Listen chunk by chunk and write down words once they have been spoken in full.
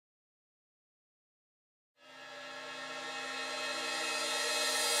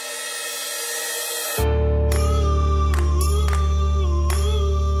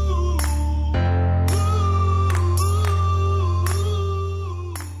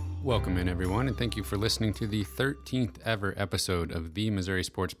Welcome in, everyone, and thank you for listening to the 13th ever episode of the Missouri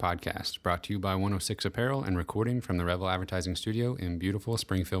Sports Podcast, brought to you by 106 Apparel and recording from the Revel Advertising Studio in beautiful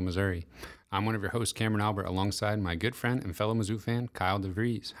Springfield, Missouri. I'm one of your hosts, Cameron Albert, alongside my good friend and fellow Mizzou fan, Kyle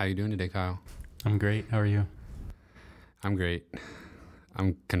DeVries. How you doing today, Kyle? I'm great. How are you? I'm great.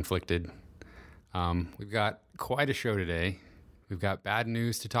 I'm conflicted. We've got quite a show today. We've got bad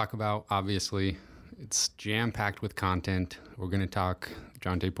news to talk about, obviously. It's jam-packed with content. We're going to talk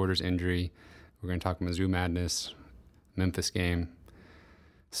Jontay Porter's injury. We're going to talk Mizzou Madness, Memphis game.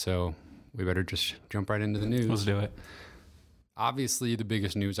 So we better just jump right into the news. Let's do it. Obviously, the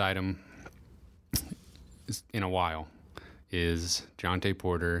biggest news item in a while is Jontay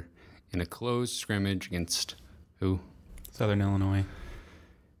Porter in a closed scrimmage against who? Southern Illinois.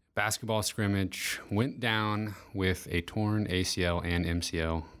 Basketball scrimmage went down with a torn ACL and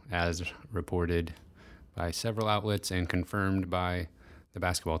MCL, as reported by several outlets and confirmed by the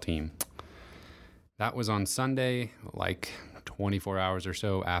basketball team. That was on Sunday, like 24 hours or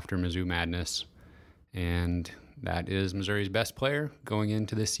so after Mizzou Madness, and that is Missouri's best player going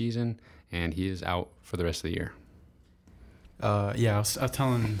into this season, and he is out for the rest of the year. I was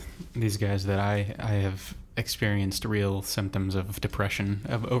telling these guys that I have experienced real symptoms of depression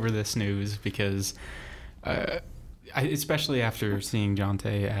over this news because especially after seeing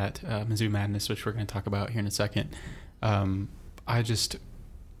Jontay at Mizzou Madness, which we're going to talk about here in a second, I just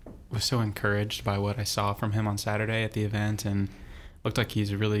was so encouraged by what I saw from him on Saturday at the event, and looked like he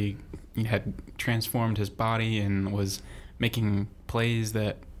had transformed his body and was making plays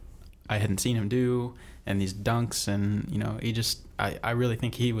that I hadn't seen him do, and these dunks, and I really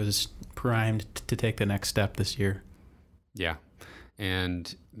think he was primed to take the next step this year. Yeah.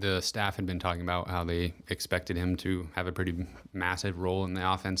 And the staff had been talking about how they expected him to have a pretty massive role in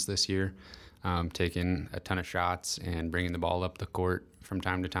the offense this year, taking a ton of shots and bringing the ball up the court from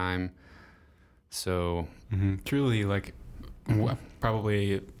time to time. So truly,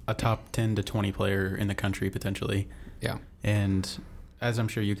 probably a top 10 to 20 player in the country potentially. Yeah. And as I'm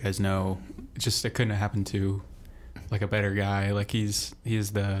sure you guys know, it couldn't have happened to like a better guy. Like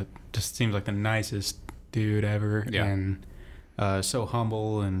just seems like the nicest dude ever. Yeah. And so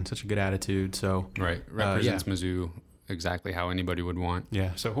humble and such a good attitude. So right, represents Mizzou exactly how anybody would want.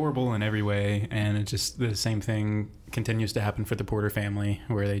 Yeah, so horrible in every way, and it's just the same thing continues to happen for the Porter family,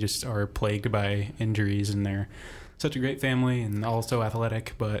 where they just are plagued by injuries, and they're such a great family and also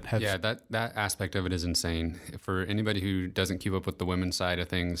athletic, but have that aspect of it is insane. For anybody who doesn't keep up with the women's side of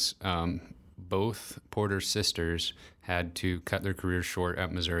things, both Porter's sisters had to cut their careers short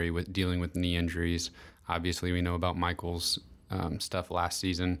at Missouri with dealing with knee injuries. Obviously, we know about Michael's stuff last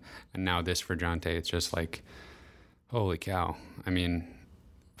season, and now this for Jontay. It's just like, holy cow. I mean,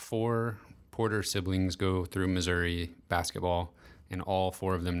 4 Porter siblings go through Missouri basketball, and all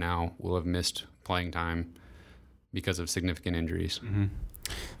 4 of them now will have missed playing time because of significant injuries. Mm-hmm.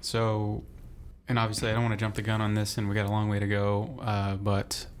 So, and obviously I don't want to jump the gun on this, and we got a long way to go,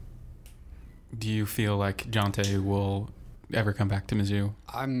 but do you feel like Jontay will ever come back to Mizzou?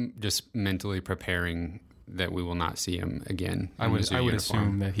 I'm just mentally preparing that we will not see him again. I would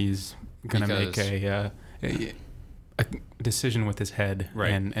assume that he's going to make a decision with his head, right,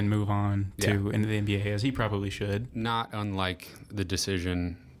 and move on into the NBA, as he probably should. Not unlike the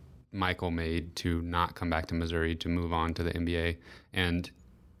decision Michael made to not come back to Missouri, to move on to the NBA. And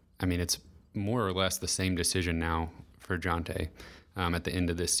I mean, it's more or less the same decision now for Jontay at the end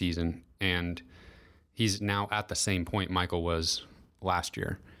of this season. And he's now at the same point Michael was last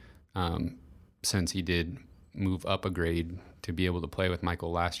year, since he did move up a grade to be able to play with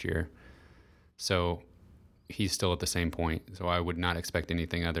Michael last year. So he's still at the same point. So I would not expect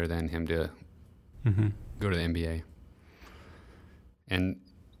anything other than him to go to the NBA. And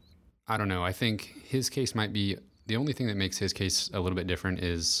I don't know. I think his case might be, the only thing that makes his case a little bit different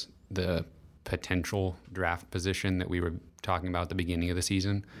is the potential draft position that we were talking about at the beginning of the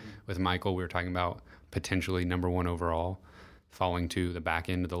season. With Michael, we were talking about potentially number 1 overall, falling to the back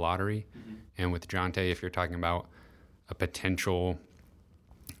end of the lottery. And with Jontay, if you're talking about a potential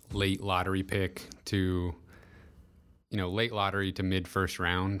late lottery pick to, late lottery to mid first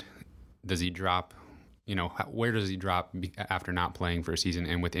round, does he drop, where does he drop after not playing for a season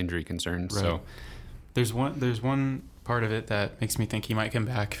and with injury concerns? Right. So there's one part of it that makes me think he might come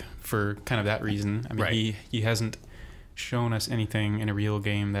back for kind of that reason. I mean, right. he hasn't shown us anything in a real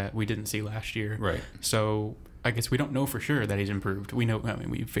game that we didn't see last year. Right. So I guess we don't know for sure that he's improved. We know,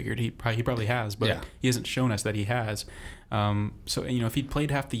 we figured he probably has, but he hasn't shown us that he has. So, if he'd played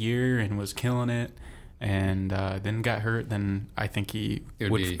half the year and was killing it and then got hurt, then I think he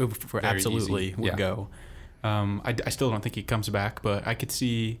would absolutely go. I still don't think he comes back, but I could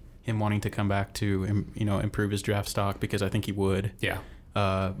see him wanting to come back to, improve his draft stock, because I think he would. Yeah.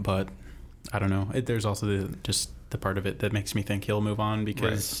 But I don't know. There's also the part of it that makes me think he'll move on,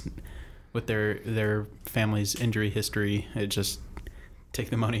 because with their family's injury history, it just take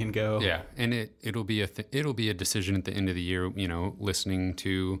the money and go. Yeah, and it'll be a decision at the end of the year. Listening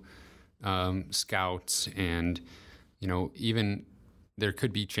to scouts, and even there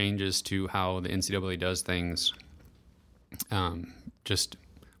could be changes to how the NCAA does things. Just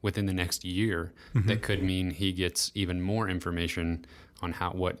within the next year, that could mean he gets even more information on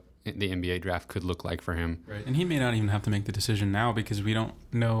what the NBA draft could look like for him. Right, and he may not even have to make the decision now, because we don't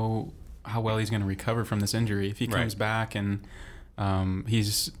know how well he's going to recover from this injury. If he comes back and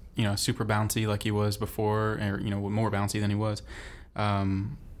he's super bouncy like he was before, or more bouncy than he was,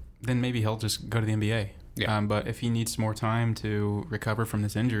 then maybe he'll just go to the NBA. Yeah. But if he needs more time to recover from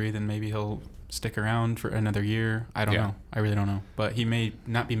this injury, then maybe he'll stick around for another year. I don't know. I really don't know. But he may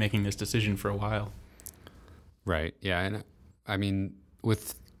not be making this decision for a while. Right. Yeah. And I mean,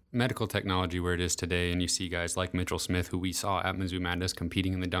 with medical technology where it is today, and you see guys like Mitchell Smith, who we saw at Mizzou Madness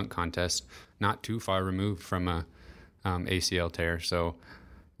competing in the dunk contest, not too far removed from a ACL tear. So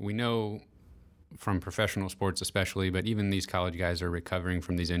we know from professional sports especially, but even these college guys are recovering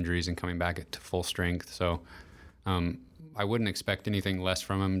from these injuries and coming back at full strength. So I wouldn't expect anything less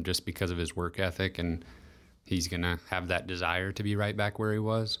from him, just because of his work ethic, and he's going to have that desire to be right back where he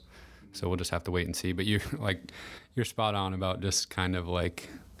was. So we'll just have to wait and see. But you're spot on about just kind of like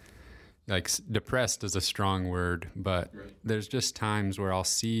depressed is a strong word, but there's just times where I'll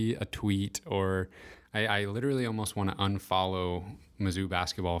see a tweet, or I literally almost want to unfollow Mizzou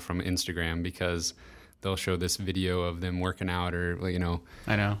basketball from Instagram, because they'll show this video of them working out, or I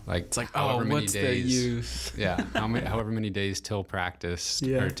know, like it's like, however many what's days, the use? Yeah, however many days till practice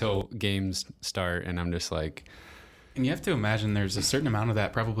or till games start, and I'm just like. And you have to imagine there's a certain amount of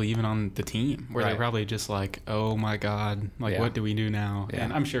that probably even on the team, where they're probably just like, oh my God, what do we do now? Yeah.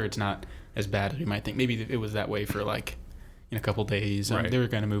 And I'm sure it's not as bad as we might think. Maybe it was that way for a couple days. They were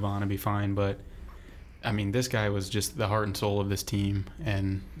going to move on and be fine. But I mean, this guy was just the heart and soul of this team,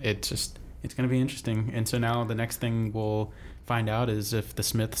 and it's going to be interesting. And so now the next thing we'll find out is if the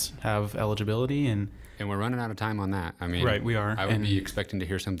Smiths have eligibility, and we're running out of time on that. I mean, we are. I would be expecting to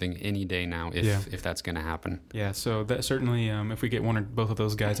hear something any day now if that's going to happen. Yeah, so that certainly, if we get one or both of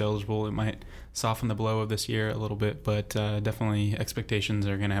those guys eligible, it might soften the blow of this year a little bit, but definitely expectations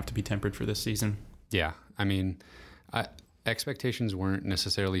are going to have to be tempered for this season. Yeah, I mean, expectations weren't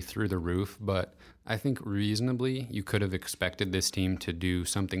necessarily through the roof, but I think reasonably you could have expected this team to do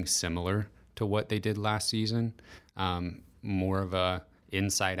something similar to what they did last season. More of a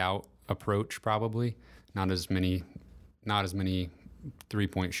inside-out approach, probably. Not as many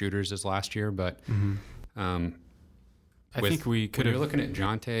 3-point shooters as last year, but I think we could have. You're looking at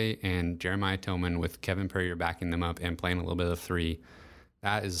Jontay and Jeremiah Tillman with Kevin Perrier backing them up and playing a little bit of three.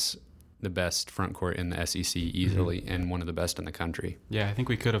 That is the best front court in the SEC easily, and one of the best in the country. Yeah, I think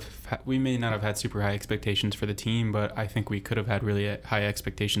we could have. We may not have had super high expectations for the team, but I think we could have had really high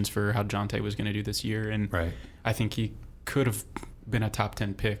expectations for how Jontay was going to do this year, and I think he could have been a top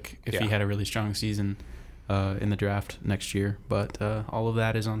 10 pick if he had a really strong season in the draft next year. But all of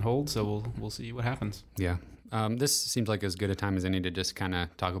that is on hold, so we'll see what happens. Yeah. This seems like as good a time as any to just kind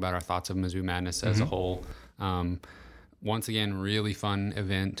of talk about our thoughts of Mizzou Madness as a whole. Once again, really fun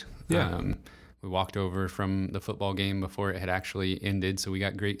event. Yeah. We walked over from the football game before it had actually ended, so we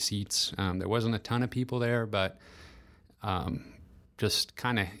got great seats. There wasn't a ton of people there, but just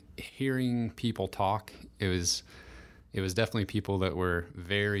kind of hearing people talk, it was definitely people that were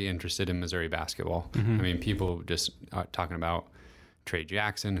very interested in Missouri basketball. I mean, people just talking about Trey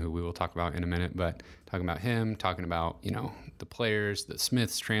Jackson, who we will talk about in a minute, but talking about him, talking about, the players, the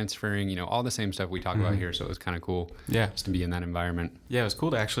Smiths transferring, all the same stuff we talk about here. So it was kind of cool just to be in that environment. Yeah, it was cool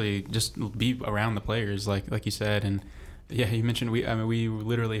to actually just be around the players, like you said. And yeah, you mentioned we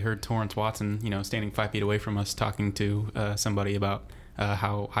literally heard Torrance Watson, standing 5 feet away from us talking to somebody about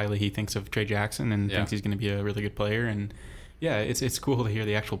how highly he thinks of Trey Jackson and thinks he's going to be a really good player. And yeah, it's cool to hear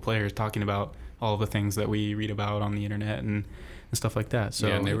the actual players talking about all of the things that we read about on the internet and stuff like that. So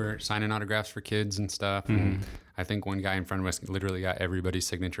and they were signing autographs for kids and stuff. And I think one guy in front of us literally got everybody's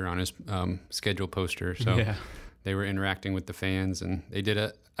signature on his schedule poster. So they were interacting with the fans, and they did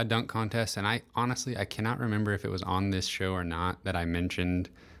a dunk contest. And I honestly cannot remember if it was on this show or not that I mentioned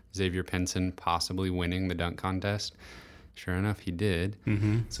Xavier Pinson possibly winning the dunk contest. Sure enough, he did.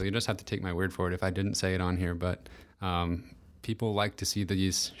 So you just have to take my word for it if I didn't say it on here. But people like to see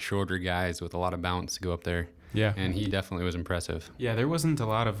these shorter guys with a lot of bounce go up there Yeah. And he definitely was impressive. Yeah, there wasn't a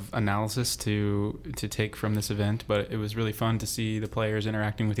lot of analysis to take from this event, but it was really fun to see the players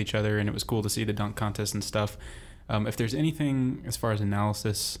interacting with each other, and it was cool to see the dunk contest and stuff. If there's anything as far as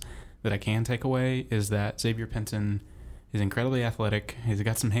analysis that I can take away, is that Xavier Penton is incredibly athletic. He's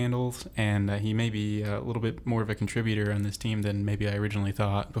got some handles, and he may be a little bit more of a contributor on this team than maybe I originally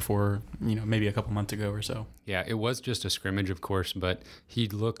thought before, maybe a couple months ago or so. Yeah, it was just a scrimmage, of course, but he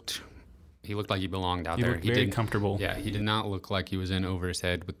looked like he belonged out there. He looked very comfortable. Yeah, he did not look like he was in over his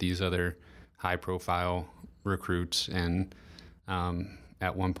head with these other high-profile recruits. And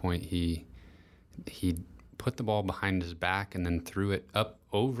at one point, he put the ball behind his back and then threw it up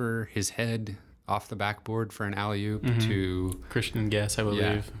over his head off the backboard for an alley-oop to Christian Guess, I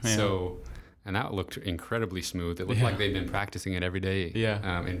believe. Yeah. So, and that looked incredibly smooth. It looked like they'd been practicing it every day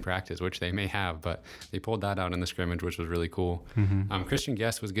in practice, which they may have, but they pulled that out in the scrimmage, which was really cool. Christian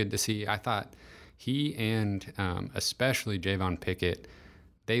Guess was good to see. I thought he and especially Javon Pickett,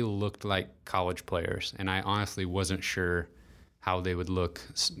 they looked like college players, and I honestly wasn't sure how they would look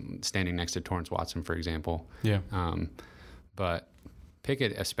standing next to Torrance Watson, for example. Yeah. But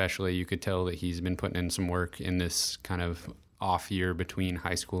Pickett especially, you could tell that he's been putting in some work in this kind of off year between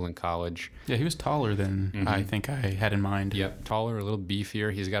high school and college. Yeah, he was taller than I think I had in mind. Yep, taller, a little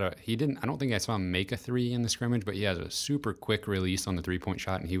beefier. I don't think I saw him make a three in the scrimmage, but he has a super quick release on the 3-point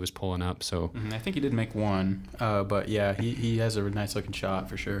shot, and he was pulling up. So I think he did make one, but yeah, he has a nice looking shot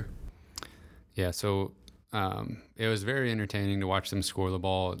for sure. Yeah, so it was very entertaining to watch them score the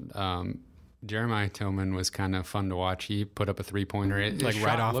ball. Jeremiah Tillman was kind of fun to watch. He put up a 3-pointer.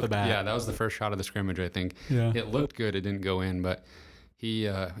 Right off the bat. Yeah, that was the first shot of the scrimmage, I think. Yeah. It looked good. It didn't go in, but he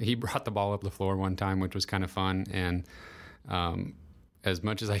brought the ball up the floor one time, which was kind of fun. And as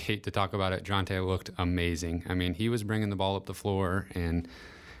much as I hate to talk about it, Jontay looked amazing. I mean, he was bringing the ball up the floor and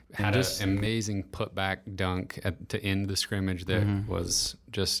had an amazing putback dunk to end the scrimmage that was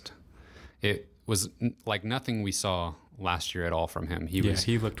just – it was like nothing we saw last year at all from him. He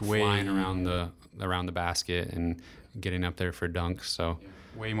looked flying around the basket and getting up there for dunks. So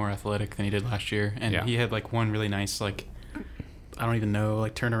way more athletic than he did last year, and he had like one really nice I don't even know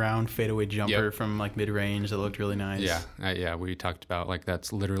turnaround fadeaway jumper from mid range that looked really nice. Yeah, we talked about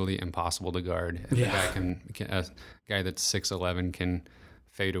that's literally impossible to guard. A guy that's 6'11" can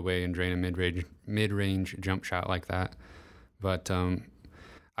fade away and drain a mid range jump shot like that. But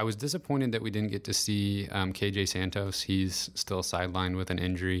I was disappointed that we didn't get to see KJ Santos. He's still sidelined with an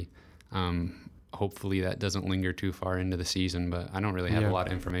injury. Hopefully that doesn't linger too far into the season, but I don't really have a lot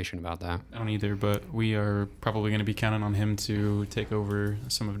of information about that. I don't either, but we are probably going to be counting on him to take over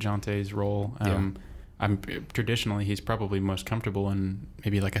some of Jontay's role. Traditionally, he's probably most comfortable in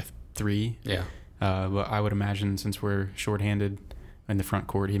maybe a 3. Yeah. But I would imagine since we're shorthanded in the front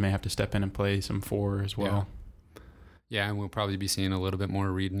court, he may have to step in and play some 4 as well. Yeah, and we'll probably be seeing a little bit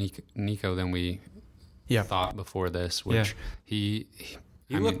more Reed Nico than we thought before this, which he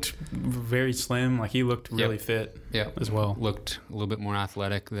looked very slim. He looked really fit as well. Looked a little bit more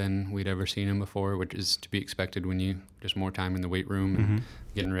athletic than we'd ever seen him before, which is to be expected when you just more time in the weight room and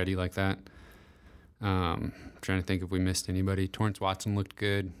getting ready like that. Trying to think if we missed anybody. Torrance Watson looked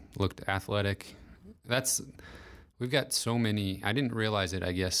good, looked athletic. We've got so many. I didn't realize it,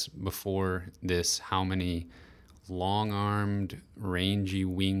 I guess, before this, how many long-armed, rangy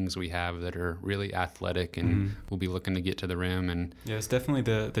wings we have that are really athletic and will be looking to get to the rim. And it's definitely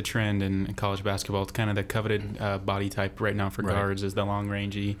the trend in college basketball. It's kind of the coveted body type right now for guards, is the long,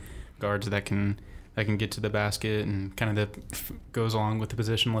 rangy guards that can get to the basket, and kind of goes along with the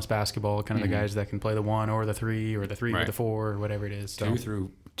positionless basketball, kind of the guys that can play the 1 or the 3 or the 3 or the 4 or whatever it is. So.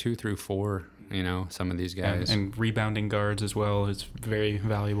 2 through 4, some of these guys. And rebounding guards as well is very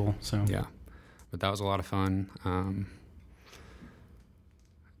valuable. So yeah. But that was a lot of fun.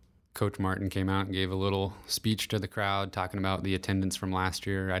 Coach Martin came out and gave a little speech to the crowd talking about the attendance from last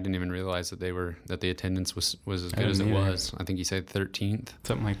year. I didn't even realize that the attendance was as good as it was. I think he said 13th,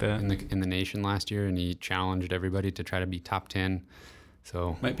 something like that, in the nation last year, and he challenged everybody to try to be top 10.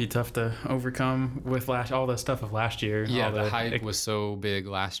 So might be tough to overcome with all the stuff of last year. Yeah, the hype was so big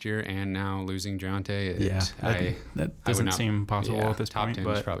last year, and now losing Jontay. That doesn't seem possible at this point. Top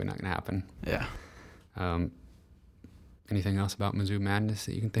 10 is probably not going to happen. Yeah. Anything else about Mizzou Madness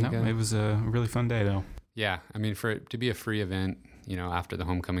that you can think of? It was a really fun day, though. Yeah, I mean, for it to be a free event, after the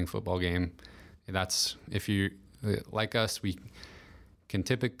homecoming football game, that's, if you like us, we can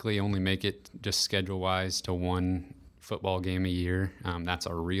typically only make it just schedule-wise to one football game a year. That's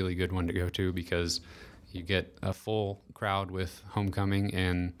a really good one to go to, because you get a full crowd with homecoming,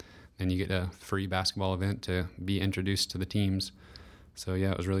 and then you get a free basketball event to be introduced to the teams. So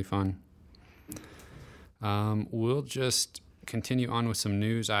yeah, it was really fun. We'll just continue on with some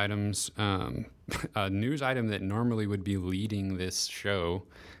news items. A news item that normally would be leading this show,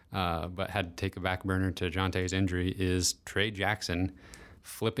 but had to take a back burner to Jontay's injury, is Trey Jackson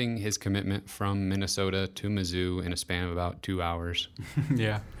flipping his commitment from Minnesota to Mizzou in a span of about 2 hours.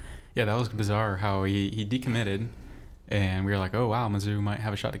 Yeah, that was bizarre how he decommitted, and we were like, oh, wow, Mizzou might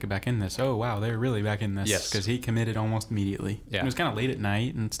have a shot to get back in this. Oh, wow, they're really back in this. Yes. Because he committed almost immediately. Yeah. It was kind of late at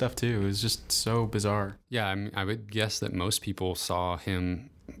night and stuff, too. It was just so bizarre. Yeah, I mean, I would guess that most people saw him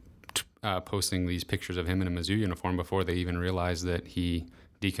posting these pictures of him in a Mizzou uniform before they even realized that he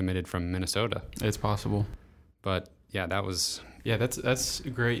decommitted from Minnesota. It's possible. But, yeah, that was... Yeah, that's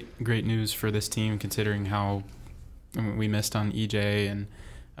great news for this team, considering how we missed on EJ,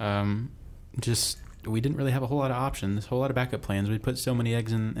 and just we didn't really have a whole lot of options, a whole lot of backup plans. We put so many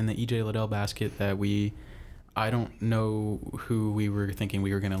eggs in the EJ Liddell basket that I don't know who we were thinking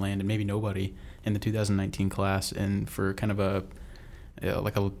we were going to land, and maybe nobody in the 2019 class, and for kind of a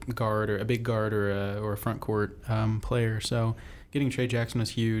guard or a big guard or a front court player. So getting Trey Jackson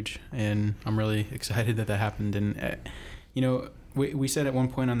was huge, and I'm really excited that happened. And we said at one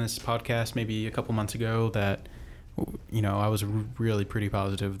point on this podcast, maybe a couple months ago, that I was really pretty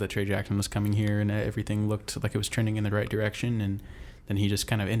positive that Trey Jackson was coming here, and everything looked like it was trending in the right direction. And then he just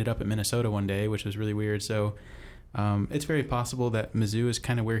kind of ended up at Minnesota one day, which was really weird. So it's very possible that Mizzou is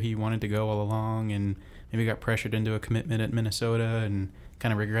kind of where he wanted to go all along, and maybe got pressured into a commitment at Minnesota and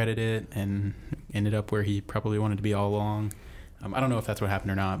kind of regretted it and ended up where he probably wanted to be all along. I don't know if that's what happened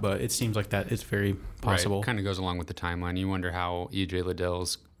or not, but it seems like that is very possible. Right. Kind of goes along with the timeline. You wonder how EJ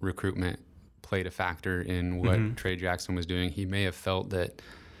Liddell's recruitment played a factor in what Trey Jackson was doing. He may have felt that,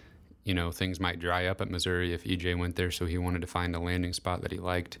 things might dry up at Missouri if EJ went there, so he wanted to find a landing spot that he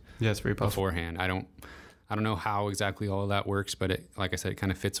liked. Yeah, it's very possible. Beforehand. I don't know how exactly all of that works, but like I said, it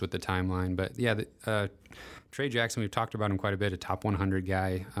kind of fits with the timeline. But yeah, Trey Jackson, we've talked about him quite a bit, a top 100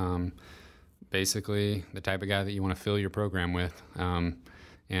 guy. Basically the type of guy that you want to fill your program with.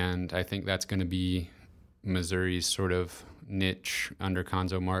 And I think that's going to be Missouri's sort of niche under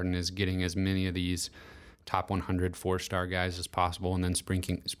Conzo Martin, is getting as many of these top 100 four-star guys as possible, and then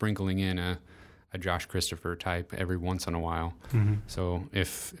sprinkling in a Josh Christopher type every once in a while. Mm-hmm. So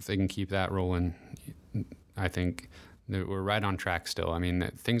if they can keep that rolling, I think that we're right on track still. I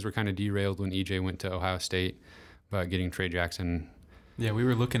mean, things were kind of derailed when EJ went to Ohio State, but getting Trey Jackson... Yeah, we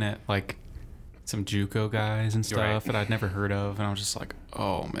were looking at, some JUCO guys and stuff that I'd never heard of, and I was just like,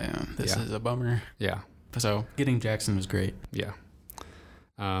 oh man, this is a bummer. Yeah. So getting Jackson was great. Yeah.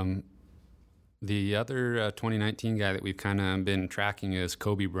 The other 2019 guy that we've kind of been tracking is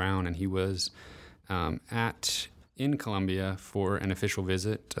Kobe Brown, and he was in Columbia for an official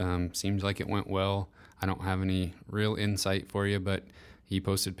visit. Seems like it went well. I don't have any real insight for you, but he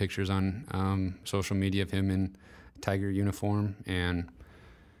posted pictures on social media of him in Tiger uniform, and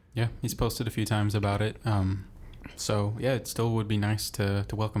yeah, he's posted a few times about it. So, yeah, it still would be nice to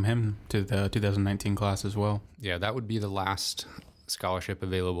welcome him to the 2019 class as well. Yeah, that would be the last scholarship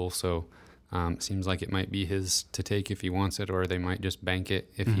available, so seems like it might be his to take if he wants it, or they might just bank it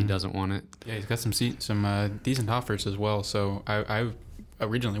if he doesn't want it. Yeah, he's got some decent offers as well, so I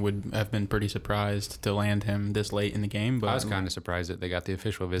originally would have been pretty surprised to land him this late in the game. But I was kind of surprised that they got the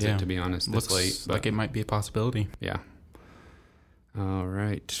official visit, to be honest, this late. But like it might be a possibility. Yeah. All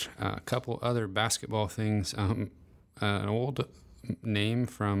right. A couple other basketball things. An old name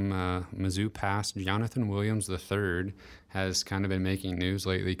from Mizzou past, Jonathan Williams III, has kind of been making news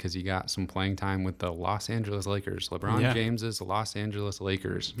lately because he got some playing time with the Los Angeles Lakers. LeBron James's Los Angeles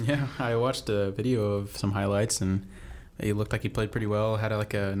Lakers. Yeah, I watched a video of some highlights, and he looked like he played pretty well. Had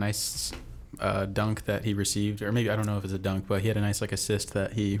a nice dunk that he received, or maybe I don't know if it's a dunk, but he had a nice assist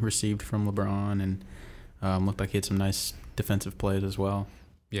that he received from LeBron, and looked like he had some nice defensive plays as well.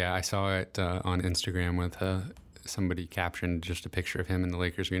 Yeah, I saw it on Instagram with somebody captioned just a picture of him in the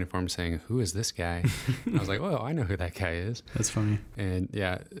Lakers uniform saying, "Who is this guy?" I was like, "Oh, I know who that guy is." That's funny. And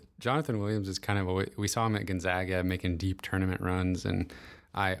yeah, Jonathan Williams is kind of we saw him at Gonzaga making deep tournament runs, and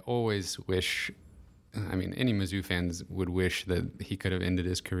I always wish, I mean, any Mizzou fans would wish that he could have ended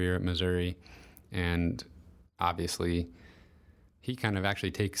his career at Missouri, and obviously he kind of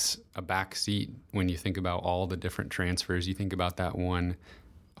actually takes a back seat when you think about all the different transfers. You think about that one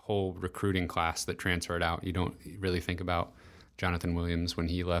whole recruiting class that transferred out. You don't really think about Jonathan Williams when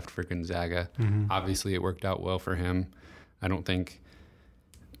he left for Gonzaga. Mm-hmm. Obviously, it worked out well for him. I don't think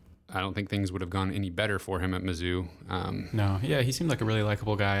things would have gone any better for him at Mizzou. No, yeah, he seemed like a really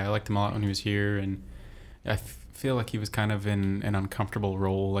likable guy. I liked him a lot when he was here, and feel like he was kind of in an uncomfortable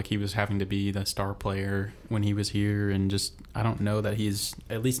role, like he was having to be the star player when he was here, and just I don't know that he's,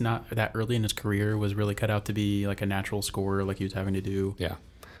 at least not that early in his career, was really cut out to be like a natural scorer like he was having to do. Yeah.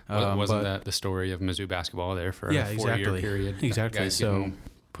 Wasn't that the story of Mizzou basketball there for a 4-year period? Exactly. Guys so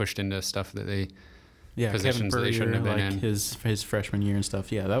pushed into stuff that they positions Kevin they shouldn't have been like in his freshman year and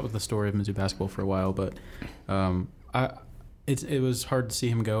stuff. Yeah, that was the story of Mizzou basketball for a while. But it was hard to see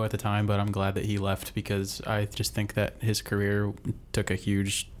him go at the time. But I'm glad that he left, because I just think that his career took a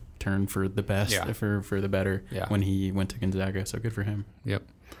huge turn for the best, for the better when he went to Gonzaga. So good for him. Yep.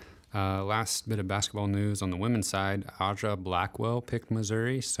 Last bit of basketball news on the women's side, Aja Blackwell picked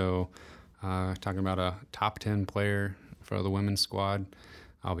Missouri. So talking about a top 10 player for the women's squad.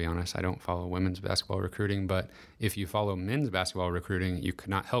 I'll be honest, I don't follow women's basketball recruiting, but if you follow men's basketball recruiting, you could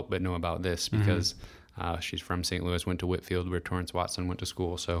not help but know about this, because she's from St. Louis, went to Whitfield where Torrance Watson went to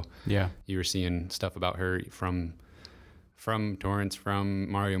school. So you were seeing stuff about her from Torrance,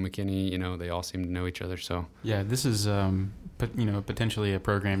 from Mario McKinney. They all seem to know each other. So this is potentially a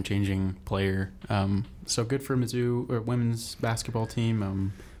program-changing player. So good for Mizzou or women's basketball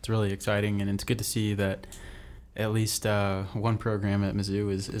team. It's really exciting, and it's good to see that at least one program at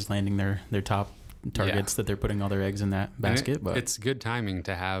Mizzou is landing their top targets, that they're putting all their eggs in that basket. But it's good timing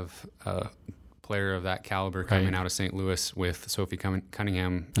to have a player of that caliber coming out of St. Louis with Sophie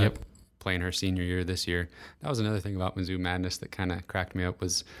Cunningham playing her senior year this year. That was another thing about Mizzou Madness that kind of cracked me up,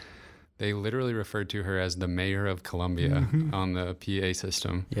 was they literally referred to her as the mayor of Columbia on the PA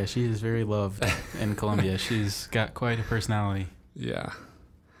system. Yeah, she is very loved in Columbia. She's got quite a personality. Yeah.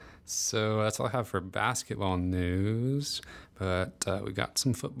 So that's all I have for basketball news, but we got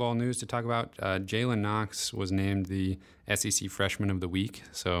some football news to talk about. Jalen Knox was named the SEC Freshman of the Week,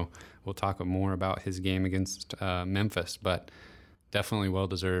 so we'll talk more about his game against Memphis, but definitely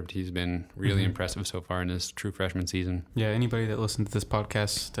well-deserved. He's been really impressive so far in his true freshman season. Yeah, anybody that listens to this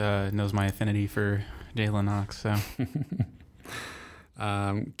podcast knows my affinity for Jalen Knox. So.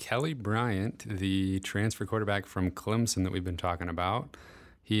 Kelly Bryant, the transfer quarterback from Clemson that we've been talking about,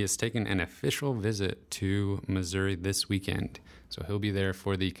 he has taken an official visit to Missouri this weekend. So he'll be there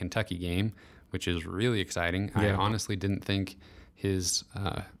for the Kentucky game, which is really exciting. Yeah. I honestly didn't think his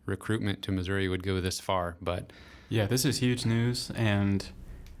recruitment to Missouri would go this far, but... Yeah, this is huge news, and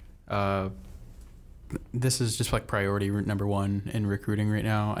this is just like priority number one in recruiting right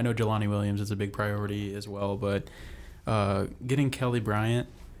now. I know Jelani Williams is a big priority as well, but getting Kelly Bryant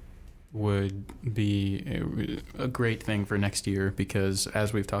would be a great thing for next year, because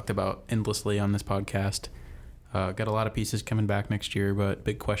as we've talked about endlessly on this podcast, got a lot of pieces coming back next year, but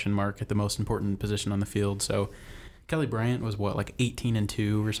big question mark at the most important position on the field. So Kelly Bryant was like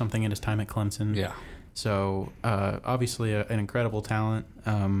 18-2 or something at his time at Clemson. Yeah. So obviously an incredible talent.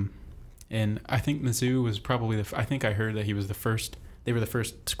 And I think Mizzou was probably I think I heard that he was they were the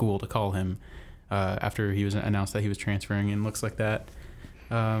first school to call him after he was announced that he was transferring, and looks like that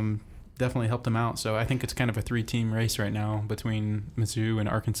definitely helped him out. So I think it's kind of a 3-team race right now between Mizzou and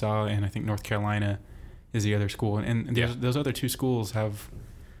Arkansas, and I think North Carolina is the other school. And those other two schools have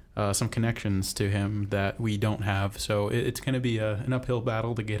some connections to him that we don't have. So it's going to be an uphill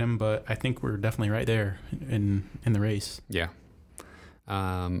battle to get him, but I think we're definitely right there in the race. Yeah.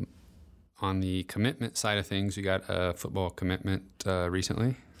 On the commitment side of things, you got a football commitment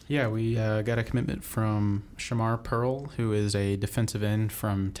recently. Yeah, we got a commitment from Shamar Pearl, who is a defensive end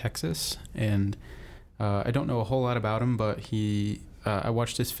from Texas. And I don't know a whole lot about him, but I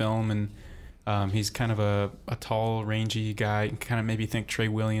watched his film, and he's kind of a tall, rangy guy. Kind of maybe think Trey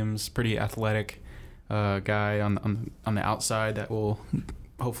Williams, pretty athletic guy on the outside that will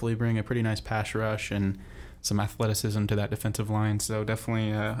hopefully bring a pretty nice pass rush and some athleticism to that defensive line. So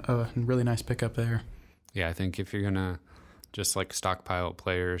definitely a really nice pickup there. Yeah, I think if you're going to just like stockpile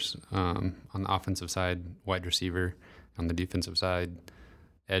players on the offensive side, wide receiver, on the defensive side,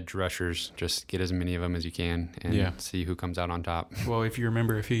 edge rushers, just get as many of them as you can and see who comes out on top. Well, if you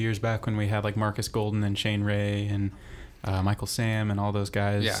remember a few years back when we had like Marcus Golden and Shane Ray and Michael Sam and all those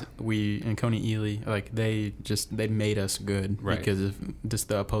guys, and Coney Ely, like they made us good because of just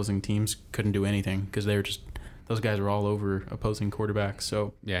the opposing teams couldn't do anything because they were just, those guys were all over opposing quarterbacks.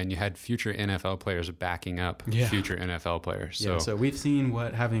 So and you had future NFL players backing up future NFL players. So we've seen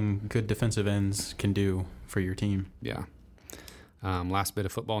what having good defensive ends can do for your team. Yeah. Last bit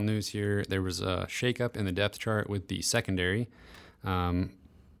of football news here. There was a shakeup in the depth chart with the secondary. The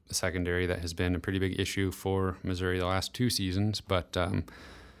secondary that has been a pretty big issue for Missouri the last 2 seasons, but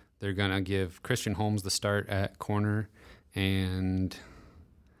they're going to give Christian Holmes the start at corner, and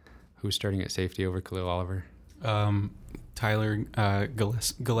who's starting at safety over Khalil Oliver? Tyler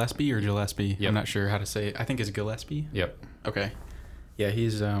Gillespie or Gillespie. Yep. I'm not sure how to say it. I think it's Gillespie. Yep. Okay. Yeah,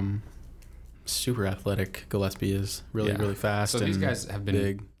 he's super athletic. Gillespie is really fast. So these guys have been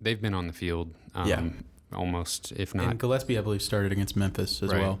big. They've been on the field almost, if not. And Gillespie, I believe, started against Memphis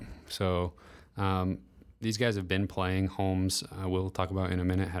as well. So these guys have been playing. Holmes, we'll talk about in a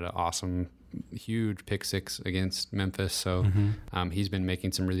minute, had an awesome, huge pick six against Memphis. So he's been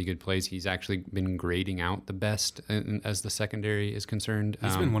making some really good plays. He's actually been grading out the best as the secondary is concerned.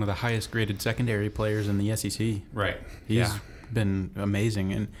 He's been one of the highest graded secondary players in the SEC. Right. He's been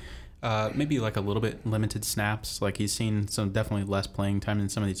amazing. And maybe like a little bit limited snaps. Like he's seen some definitely less playing time than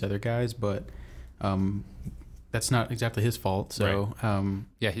some of these other guys, but that's not exactly his fault. So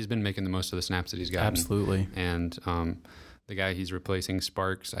he's been making the most of the snaps that he's gotten. Absolutely. And the guy he's replacing,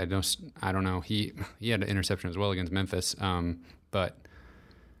 Sparks, I don't know. He had an interception as well against Memphis. But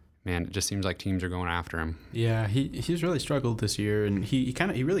man, it just seems like teams are going after him. Yeah, he's really struggled this year, and he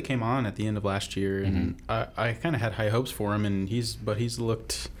really came on at the end of last year, and I kind of had high hopes for him, and he's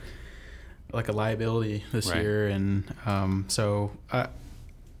looked like a liability this year, and so I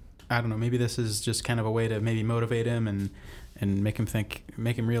don't know. Maybe this is just kind of a way to maybe motivate him and make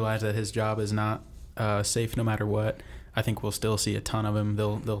him realize that his job is not safe no matter what. I think we'll still see a ton of him.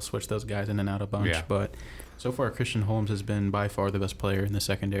 They'll switch those guys in and out a bunch, but so far Christian Holmes has been by far the best player in the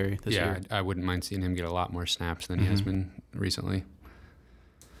secondary this year. Yeah, I wouldn't mind seeing him get a lot more snaps than he has been recently.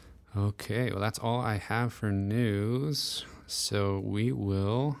 Okay, well that's all I have for news. So we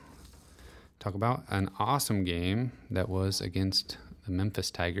will talk about an awesome game that was against the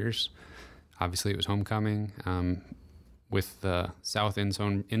Memphis Tigers. Obviously, it was homecoming. With the South end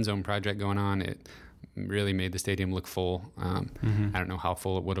zone project going on, it really made the stadium look full. I don't know how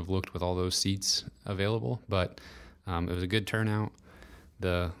full it would have looked with all those seats available, but it was a good turnout.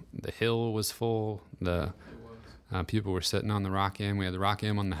 The hill was full. The people were sitting on the Rock M. We had the Rock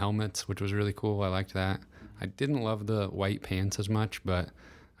M on the helmets, which was really cool. I liked that. I didn't love the white pants as much, but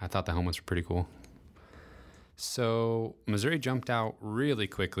I thought the helmets were pretty cool. So Missouri jumped out really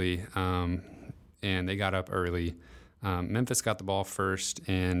quickly, and they got up early. Memphis got the ball first,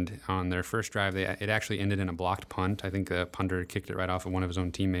 and on their first drive, it actually ended in a blocked punt. I think the punter kicked it right off of one of his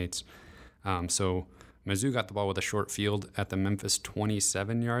own teammates. So Mizzou got the ball with a short field at the Memphis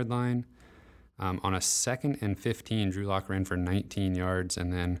 27-yard line. On a 2nd and 15, Drew Lock ran for 19 yards,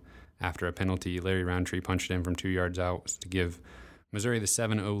 and then after a penalty, Larry Roundtree punched in from 2 yards out to give Missouri the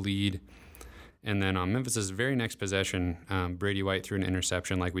 7-0 lead. And then on Memphis' very next possession, Brady White threw an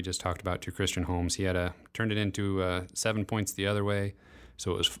interception like we just talked about to Christian Holmes. He had turned it into 7 points the other way,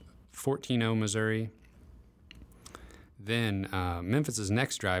 so it was 14-0 Missouri. Then Memphis'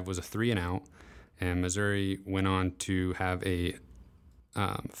 next drive was a 3-and-out, and Missouri went on to have a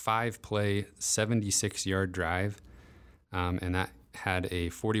 5-play, 76-yard drive, and that had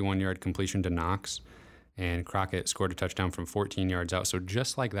a 41-yard completion to Knox, and Crockett scored a touchdown from 14 yards out. So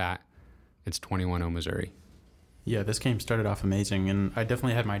just like that, it's 21-0 Missouri. Yeah, this game started off amazing, and I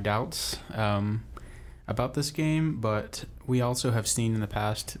definitely had my doubts about this game, but we also have seen in the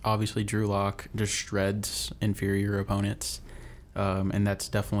past, obviously, Drew Lock just shreds inferior opponents, and that's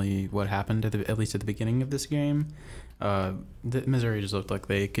definitely what happened, at least at the beginning of this game. Missouri just looked like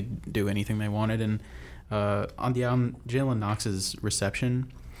they could do anything they wanted, and on Jalen Knox's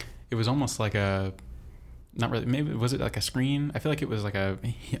reception, it was almost like a... Not really. Maybe was it like a screen? I feel like it was I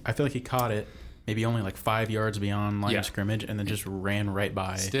feel like he caught it maybe only like 5 yards beyond line of scrimmage, and then just ran right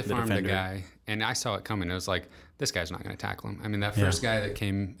by stiff armed the guy. And I saw it coming. It was like, this guy's not going to tackle him. I mean, that first guy that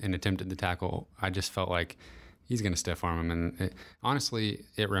came and attempted the tackle, I just felt like he's going to stiff arm him. And honestly,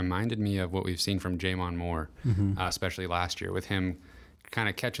 it reminded me of what we've seen from Jamon Moore, especially last year, with him kind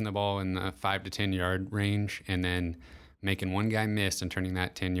of catching the ball in the 5 to 10 yard range, and then making one guy miss and turning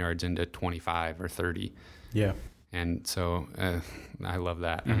that 10 yards into 25 or 30. Yeah. And so I love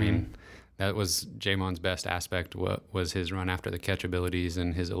that. I mean, that was Jamon's best aspect, was his run after the catch abilities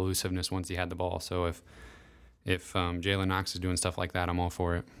and his elusiveness once he had the ball. So if Jalen Knox is doing stuff like that, I'm all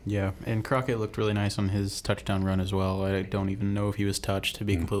for it. Yeah, and Crockett looked really nice on his touchdown run as well. I don't even know if he was touched, to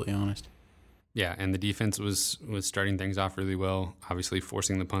be completely honest. Yeah, and the defense was starting things off really well, obviously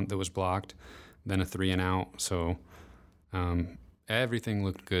forcing the punt that was blocked, then a 3-and-out. So everything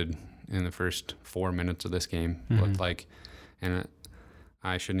looked good in the first 4 minutes of this game. Looked like, and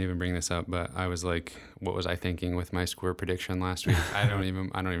I shouldn't even bring this up, but I was like, what was I thinking with my score prediction last week? I don't even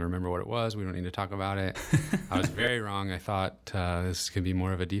remember what it was. We don't need to talk about it. I was very wrong. I thought this could be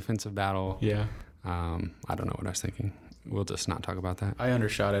more of a defensive battle. Yeah. I don't know what I was thinking. We'll just not talk about that. I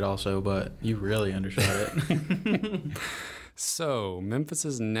undershot it also, but you really undershot it. So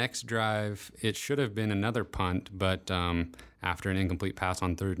Memphis's next drive, it should have been another punt, but after an incomplete pass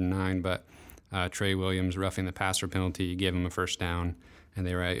on 3rd and 9, but Trey Williams roughing the passer penalty gave him a first down, and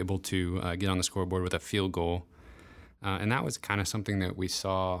they were able to get on the scoreboard with a field goal. And that was kind of something that we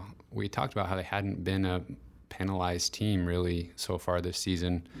saw. We talked about how they hadn't been a penalized team really so far this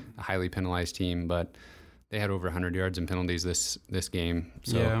season, a highly penalized team, but they had over 100 yards in penalties this game.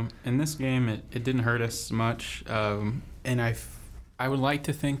 So. Yeah, in this game, it didn't hurt us much. And I would like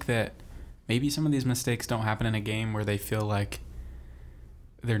to think that maybe some of these mistakes don't happen in a game where they feel like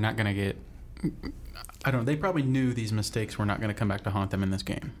they're not going to get... They probably knew these mistakes were not going to come back to haunt them in this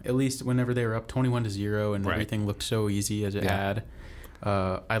game. At least whenever they were up 21-0 and everything looked so easy as it had.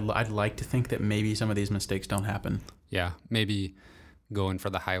 I'd like to think that maybe some of these mistakes don't happen. Yeah, maybe going for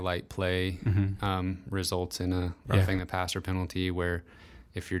the highlight play results in a roughing the passer penalty, where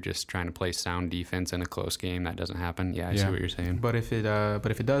if you're just trying to play sound defense in a close game, that doesn't happen. I see what you're saying. But if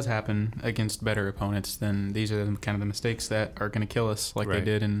it does happen against better opponents, then these are kind of the mistakes that are going to kill us, like they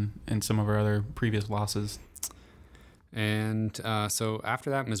did in some of our other previous losses. And so after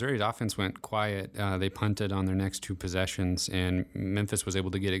that, Missouri's offense went quiet. They punted on their next 2 possessions, and Memphis was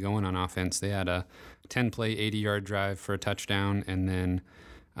able to get it going on offense. They had a 10-play, 80-yard drive for a touchdown, and then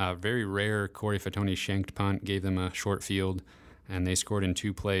a very rare Corey Fatone shanked punt gave them a short field, and they scored in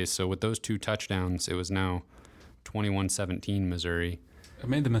 2 plays. So with those 2 touchdowns, it was now 21-17 Missouri. I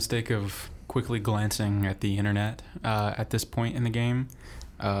made the mistake of quickly glancing at the internet at this point in the game.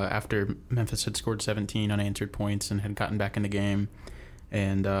 After Memphis had scored 17 unanswered points and had gotten back in the game,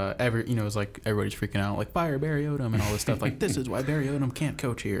 and it was like everybody's freaking out, like fire Barry Odom and all this stuff. Like, this is why Barry Odom can't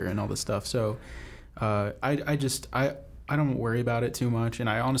coach here and all this stuff. So I don't worry about it too much, and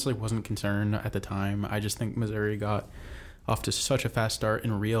I honestly wasn't concerned at the time. I just think Missouri got off to such a fast start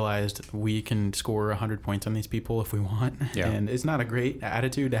and realized we can score 100 points on these people if we want. Yeah. And it's not a great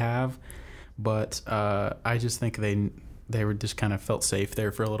attitude to have, but I just think they were just kind of felt safe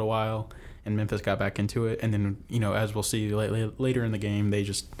there for a little while, and Memphis got back into it. And then, as we'll see later in the game, they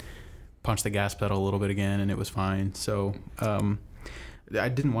just punched the gas pedal a little bit again, and it was fine. So I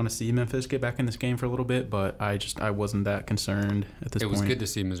didn't want to see Memphis get back in this game for a little bit, but I wasn't that concerned at this point. It was good to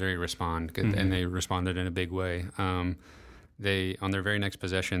see Missouri respond, and they responded in a big way. They, on their very next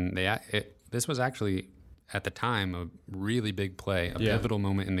possession, this was actually, at the time, a really big play, a pivotal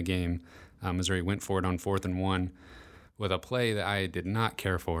moment in the game. Missouri went for it on 4th and 1. With a play that I did not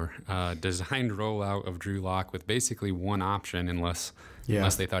care for, designed rollout of Drew Lock with basically one option, unless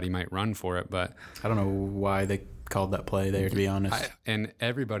they thought he might run for it. But I don't know why they called that play there, to be honest. And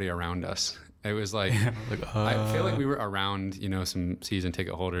everybody around us, it was like, I feel like we were around, some season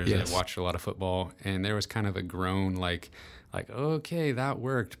ticket holders that watched a lot of football, and there was kind of a groan, like okay, that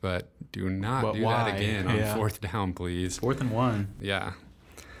worked, but do not do that again on 4th down, please. 4th and 1. Yeah,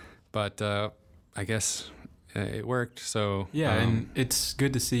 but I guess. It worked, so... Yeah, and it's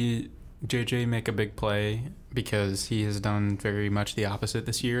good to see JJ make a big play, because he has done very much the opposite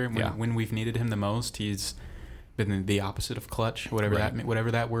this year. When we've needed him the most, he's been the opposite of clutch, whatever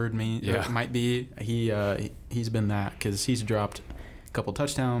that word means. It might be. He's been that, because he's dropped a couple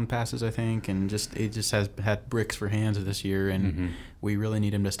touchdown passes, I think, and he just has had bricks for hands this year, and we really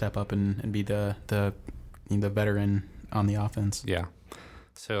need him to step up and be the veteran on the offense. Yeah.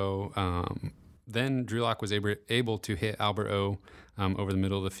 So... Then Drew Lock was able to hit Albert O over the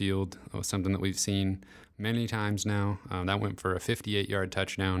middle of the field, something that we've seen many times now. That went for a 58-yard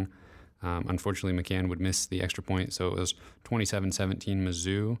touchdown. Unfortunately, McCann would miss the extra point, so it was 27-17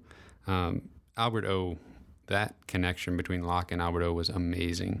 Mizzou. Albert O, that connection between Lock and Albert O was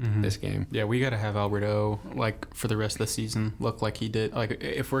amazing this game. Yeah, we got to have Albert O, for the rest of the season, look like he did. Like,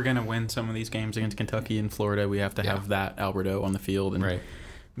 if we're going to win some of these games against Kentucky and Florida, we have to have that Albert O on the field. And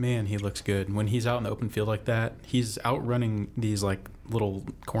man, he looks good. When he's out in the open field like that, he's outrunning these little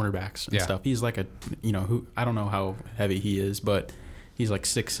cornerbacks and stuff. He's like I don't know how heavy he is, but he's like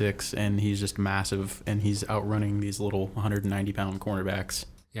 6'6", and he's just massive, and he's outrunning these little 190-pound cornerbacks.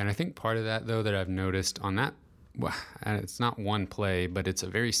 Yeah, and I think part of that, though, that I've noticed on that, and it's not one play, but it's a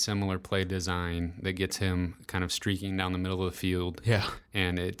very similar play design that gets him kind of streaking down the middle of the field. Yeah.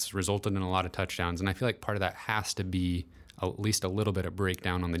 And it's resulted in a lot of touchdowns, and I feel like part of that has to be at least a little bit of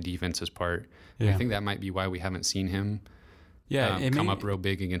breakdown on the defense's part. And I think that might be why we haven't seen him come up real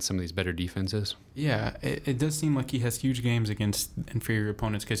big against some of these better defenses. Yeah, it does seem like he has huge games against inferior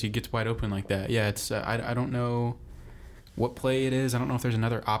opponents because he gets wide open like that. Yeah, it's I don't know what play it is. I don't know if there's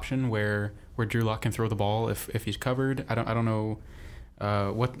another option where Drew Lock can throw the ball if he's covered. I don't know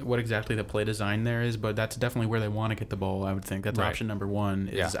what exactly the play design there is, but that's definitely where they want to get the ball, I would think. That's option number one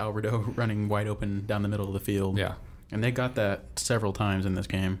is Alberto running wide open down the middle of the field. Yeah. And they got that several times in this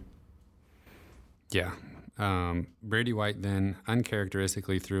game. Yeah. Brady White then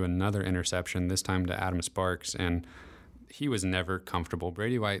uncharacteristically threw another interception, this time to Adam Sparks, and he was never comfortable.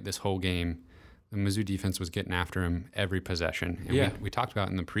 Brady White, this whole game, the Mizzou defense was getting after him every possession. And we talked about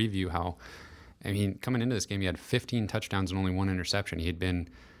in the preview how, I mean, coming into this game, he had 15 touchdowns and only one interception. They'd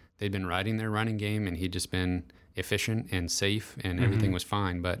been riding their running game, and he'd just been efficient and safe, and everything was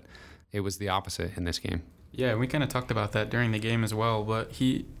fine. But it was the opposite in this game. Yeah, we kind of talked about that during the game as well. But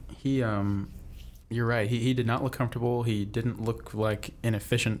you're right. He did not look comfortable. He didn't look like an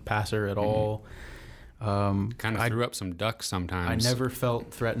efficient passer at all. Kind of threw up some ducks sometimes. I never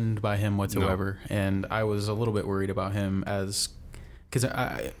felt threatened by him whatsoever, and I was a little bit worried about him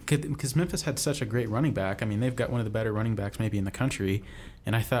because Memphis had such a great running back. I mean, they've got one of the better running backs maybe in the country,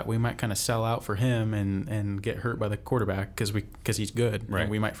 and I thought we might kind of sell out for him and get hurt by the quarterback because he's good. Right.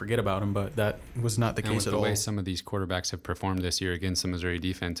 And we might forget about him, but that was not the case at all. The way some of these quarterbacks have performed this year against the Missouri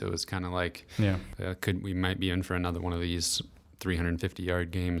defense, it was kind of like, we might be in for another one of these 350-yard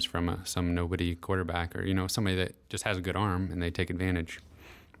games from some nobody quarterback, or somebody that just has a good arm and they take advantage.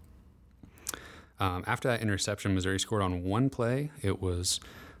 After that interception, Missouri scored on one play. It was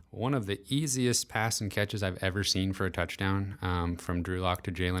one of the easiest pass and catches I've ever seen for a touchdown, from Drew Lock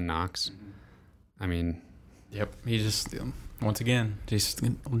to Jalen Knox. I mean, yep. He just, once again,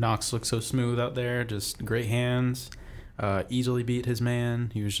 Knox looked so smooth out there, just great hands, easily beat his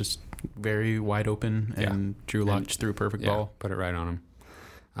man. He was just very wide open, and Drew Lock just threw a perfect ball. Put it right on him.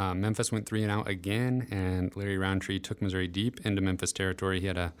 Memphis went 3-and-out again, and Larry Roundtree took Missouri deep into Memphis territory. He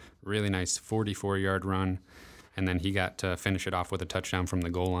had a really nice 44-yard run, and then he got to finish it off with a touchdown from the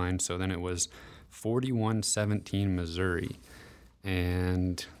goal line. So then it was 41-17 Missouri,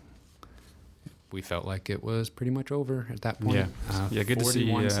 and we felt like it was pretty much over at that point. Good to see.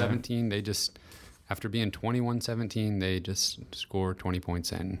 41-17, they just, after being 21-17, they just score 20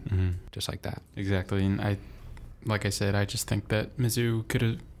 points in, just like that. Exactly, and like I said, I just think that Mizzou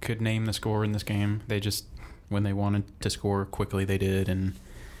could name the score in this game. They just, when they wanted to score quickly, they did, and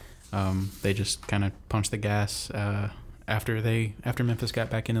they just kind of punched the gas after Memphis got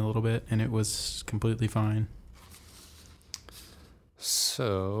back in a little bit, and it was completely fine.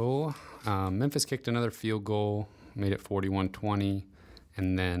 So Memphis kicked another field goal, made it 41-20,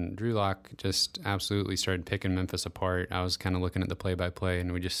 and then Drew Lock just absolutely started picking Memphis apart. I was kind of looking at the play-by-play,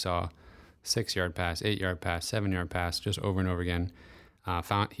 and we just saw 6-yard pass, 8-yard pass, 7-yard pass, just over and over again.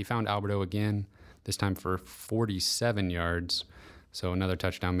 He found Alberto again, this time for 47 yards. So another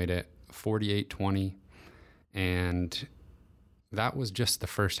touchdown, made it 48-20. And that was just the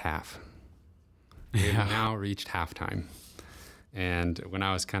first half. We've now reached halftime. And when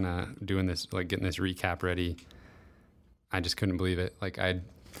I was kind of doing this, like getting this recap ready, I just couldn't believe it. Like, I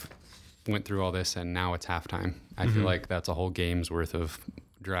went through all this, and now it's halftime. I feel like that's a whole game's worth of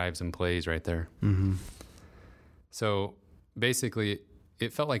drives and plays right there. So basically,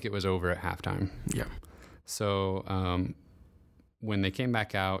 it felt like it was over at halftime. Yeah. So when they came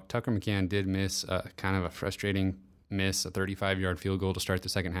back out, Tucker McCann did miss kind of a frustrating miss, a 35-yard field goal to start the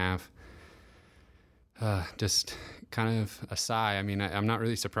second half. Just kind of a sigh. I mean, I'm not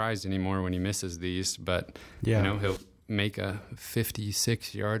really surprised anymore when he misses these, but he'll make a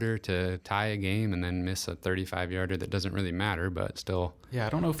 56-yarder to tie a game and then miss a 35-yarder that doesn't really matter, but still. Yeah, I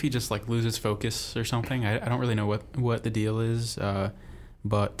don't know if he just like loses focus or something. I don't really know what the deal is,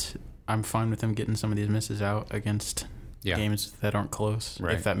 but I'm fine with him getting some of these misses out against games that aren't close,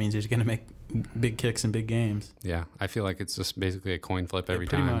 if that means he's going to make big kicks in big games. Yeah, I feel like it's just basically a coin flip every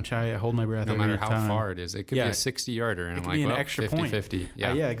pretty time. Pretty much. I hold my breath no every matter how time. far it is. It could be a 60-yarder, and I'm like, well, extra 50-50.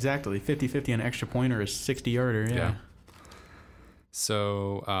 Yeah, exactly. 50-50, an extra point, or a 60-yarder, yeah.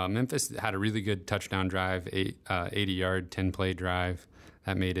 So Memphis had a really good touchdown drive, 80-yard, 10-play drive.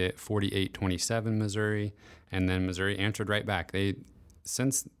 That made it 48-27 Missouri, and then Missouri answered right back.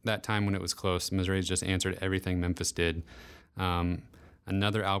 Since that time when it was close, Missouri's just answered everything Memphis did.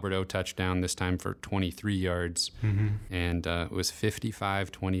 Another Alberto touchdown, this time for 23 yards, and it was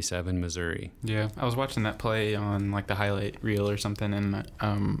 55-27 Missouri. Yeah, I was watching that play on like the highlight reel or something, and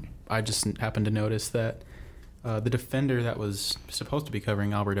I just happened to notice that the defender that was supposed to be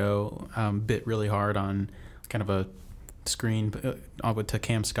covering Alberto bit really hard on kind of a screen to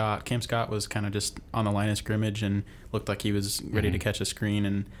Cam Scott. Cam Scott was kind of just on the line of scrimmage and looked like he was ready to catch a screen,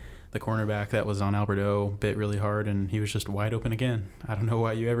 and the cornerback that was on Alberto bit really hard, and he was just wide open again. I don't know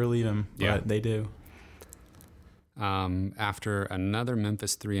why you ever leave him, but they do. After another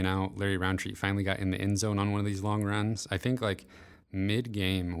Memphis 3-and-out, Larry Roundtree finally got in the end zone on one of these long runs. I think like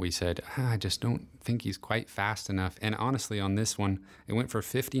mid-game, we said, I just don't think he's quite fast enough. And honestly, on this one, it went for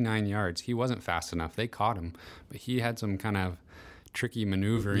 59 yards. He wasn't fast enough. They caught him, but he had some kind of tricky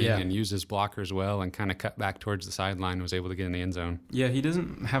maneuvering and used his blockers well and kind of cut back towards the sideline and was able to get in the end zone. Yeah, he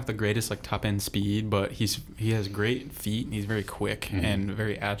doesn't have the greatest like top end speed, but he has great feet. He's very quick and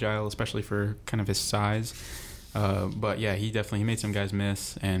very agile, especially for kind of his size. But yeah, he made some guys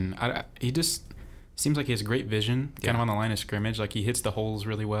miss, and he just seems like he has great vision, kind of on the line of scrimmage. Like he hits the holes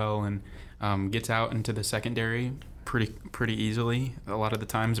really well and gets out into the secondary pretty easily a lot of the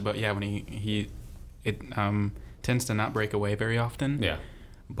times. But yeah, when he tends to not break away very often. Yeah.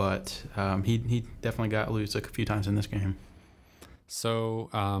 But he definitely got loose a few times in this game. So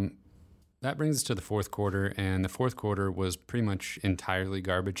that brings us to the fourth quarter, and the fourth quarter was pretty much entirely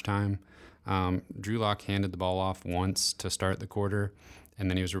garbage time. Drew Lock handed the ball off once to start the quarter, and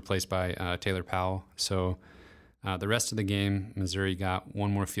then he was replaced by Taylor Powell. So the rest of the game, Missouri got one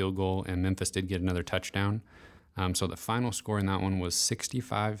more field goal, and Memphis did get another touchdown. So the final score in that one was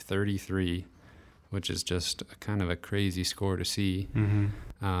 65-33, which is just kind of a crazy score to see.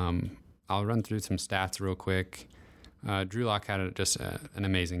 I'll run through some stats real quick. Drew Lock had an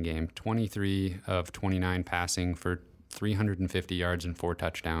amazing game. 23 of 29 passing for 350 yards and 4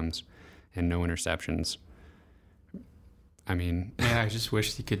 touchdowns and no interceptions. I mean... Yeah, I just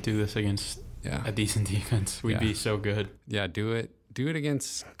wish he could do this against a decent defense. We'd be so good. Yeah, do it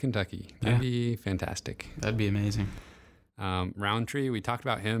against Kentucky. That'd be fantastic. That'd be amazing. Roundtree, we talked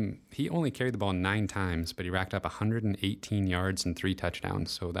about him. He only carried the ball 9 times, but he racked up 118 yards and 3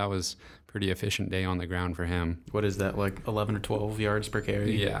 touchdowns. So that was a pretty efficient day on the ground for him. What is that, like 11 or 12 yards per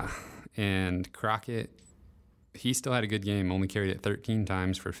carry? Yeah. And Crockett, he still had a good game, only carried it 13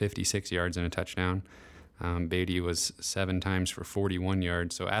 times for 56 yards and a touchdown. Beatty was 7 times for 41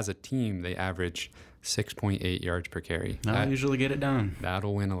 yards. So as a team, they averaged 6.8 yards per carry. I'll usually get it done.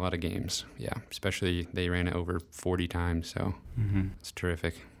 That'll win a lot of games. Yeah, especially they ran it over 40 times, so it's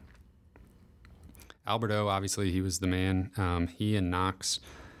terrific. Alberto, obviously, he was the man. He and Knox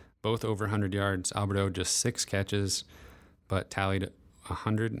both over 100 yards. Alberto just 6 catches, but tallied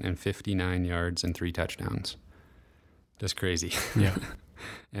 159 yards and 3 touchdowns. Just crazy. Yeah.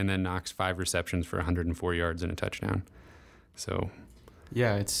 And then Knox 5 receptions for 104 yards and a touchdown. So...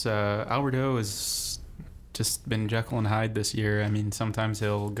 Yeah, it's Alberto has just been Jekyll and Hyde this year. I mean, sometimes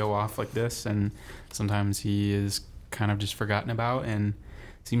he'll go off like this, and sometimes he is kind of just forgotten about, and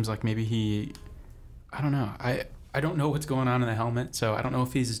it seems like maybe I don't know. I don't know what's going on in the helmet, so I don't know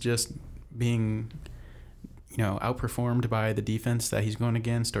if he's just being, outperformed by the defense that he's going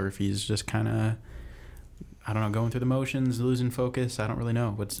against, or if he's just kind of, I don't know, going through the motions, losing focus. I don't really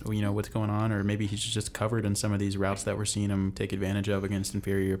know what's going on, or maybe he's just covered in some of these routes that we're seeing him take advantage of against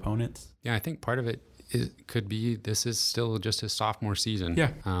inferior opponents. Yeah, I think part of it could be this is still just his sophomore season. Yeah.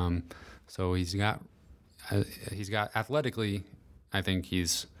 So he's got athletically, I think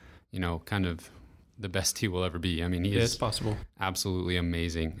he's, kind of the best he will ever be. I mean, he is it's possible. Absolutely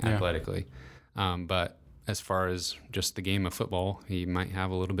amazing athletically. But as far as just the game of football, he might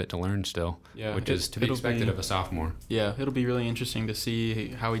have a little bit to learn still, which is to be expected of a sophomore. Yeah, it'll be really interesting to see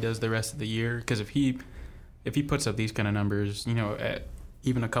how he does the rest of the year, because if he puts up these kind of numbers, at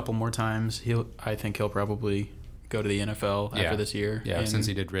even a couple more times, I think he'll probably go to the NFL after this year. Yeah, and since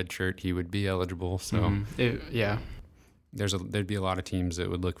he did redshirt, he would be eligible. So there'd be a lot of teams that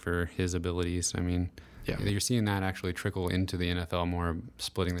would look for his abilities. I mean, you're seeing that actually trickle into the NFL more,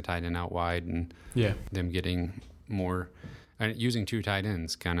 splitting the tight end out wide and them getting more, using 2 tight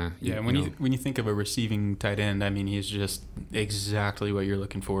ends kind of. Yeah, when you think of a receiving tight end, I mean, he's just exactly what you're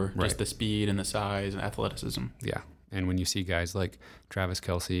looking for, just the speed and the size and athleticism. Yeah, and when you see guys like Travis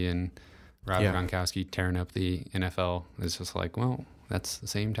Kelce and Rob Gronkowski tearing up the NFL, it's just like, well, that's the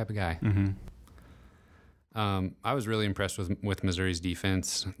same type of guy. I was really impressed with Missouri's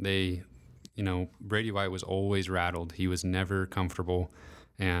defense. They... Brady White was always rattled. He was never comfortable,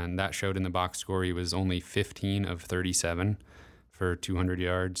 and that showed in the box score. He was only 15 of 37 for 200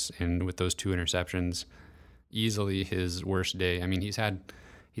 yards, and with those 2 interceptions, easily his worst day. I mean, he's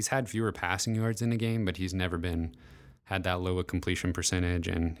had fewer passing yards in a game, but he's never had that low a completion percentage,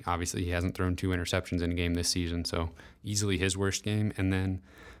 and obviously he hasn't thrown 2 interceptions in a game this season, so easily his worst game. And then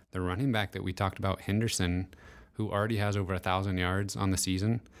the running back that we talked about, Henderson, who already has over 1,000 yards on the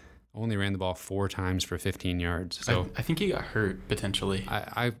season, only ran the ball 4 times for 15 yards. So I think he got hurt potentially.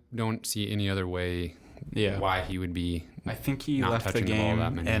 I don't see any other way why he would be. I think he left the game,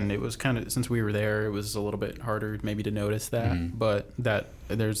 and it was kind of, since we were there, it was a little bit harder maybe to notice that. But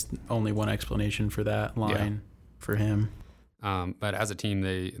there's only one explanation for that line for him. But as a team,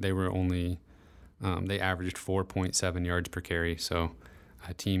 they were only They averaged 4.7 yards per carry. So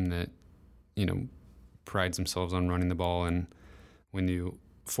a team that, prides themselves on running the ball. And when you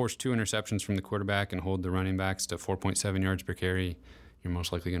force 2 interceptions from the quarterback and hold the running backs to 4.7 yards per carry, you're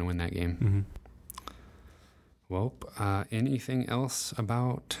most likely going to win that game. Well, anything else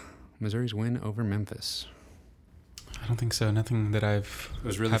about Missouri's win over Memphis? I don't think so. Nothing that it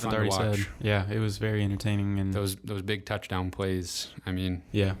was really fun to watch. Said. Yeah, it was very entertaining, and those big touchdown plays. I mean,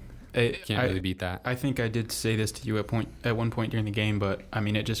 yeah, can't really beat that. I think I did say this to you at one point during the game, but I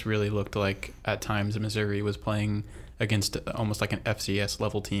mean, it just really looked like at times Missouri was playing against almost like an FCS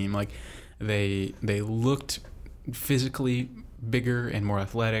level team. Like they looked physically bigger and more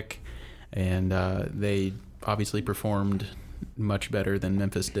athletic, and they obviously performed much better than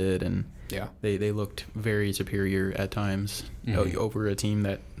Memphis did, and they looked very superior at times over a team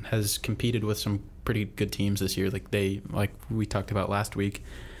that has competed with some pretty good teams this year. Like we talked about last week,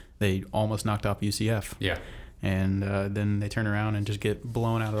 they almost knocked off UCF. Yeah, and then they turn around and just get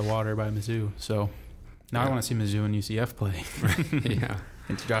blown out of the water by Mizzou. So now I want to see Mizzou and UCF play. Yeah,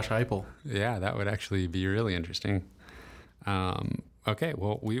 it's Josh Heupel. Yeah, that would actually be really interesting. Okay,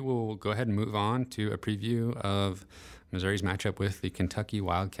 well, we will go ahead and move on to a preview of Missouri's matchup with the Kentucky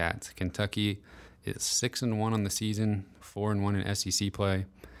Wildcats. Kentucky is 6-1 on the season, 4-1 in SEC play.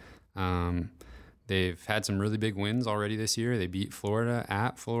 They've had some really big wins already this year. They beat Florida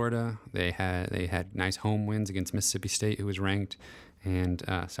at Florida. They had nice home wins against Mississippi State, who was ranked, and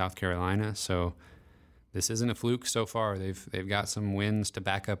South Carolina. So this isn't a fluke so far. They've got some wins to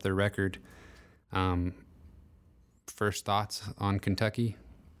back up their record. First thoughts on Kentucky?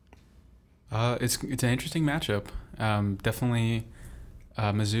 It's an interesting matchup. Definitely,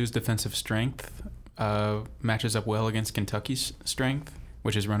 Mizzou's defensive strength matches up well against Kentucky's strength,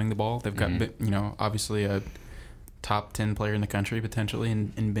 which is running the ball. They've got obviously a top 10 player in the country potentially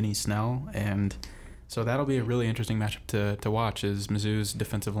in Benny Snell, and so that'll be a really interesting matchup to watch. Is Mizzou's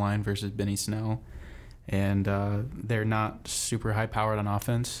defensive line versus Benny Snell, and they're not super high powered on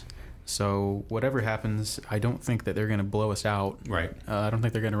offense. So whatever happens, I don't think that they're going to blow us out. Right. I don't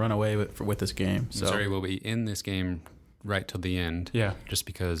think they're going to run away with this game. So. Missouri will be in this game right till the end. Yeah. Just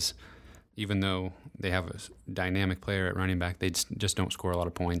because even though they have a dynamic player at running back, they just don't score a lot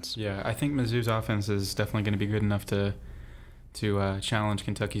of points. Yeah, I think Mizzou's offense is definitely going to be good enough to challenge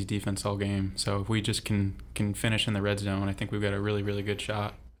Kentucky's defense all game. So if we just can finish in the red zone, I think we've got a really, really good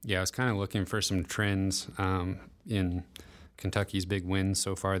shot. Yeah, I was kind of looking for some trends in Kentucky's big wins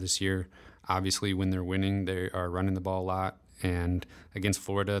so far this year. Obviously, when they're winning, they are running the ball a lot. And against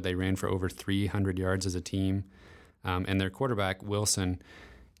Florida, they ran for over 300 yards as a team. And their quarterback, Wilson,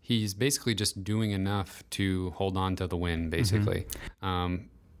 he's basically just doing enough to hold on to the win, basically.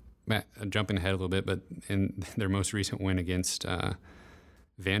 Jumping ahead a little bit, but in their most recent win against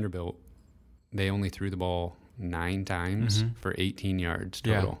Vanderbilt, they only threw the ball 9 times for 18 yards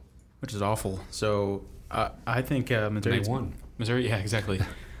total. Yeah, which is awful. So I think Missouri won. Missouri, yeah, exactly.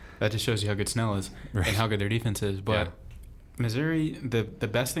 That just shows you how good Snell is and how good their defense is. But Missouri, the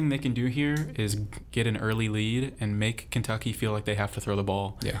best thing they can do here is get an early lead and make Kentucky feel like they have to throw the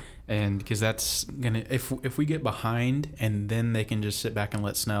ball. Yeah. And because that's gonna, if we get behind and then they can just sit back and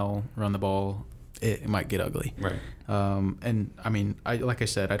let Snell run the ball, it might get ugly. Right. And I mean, like I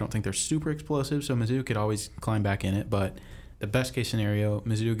said, I don't think they're super explosive, so Mizzou could always climb back in it. But the best case scenario,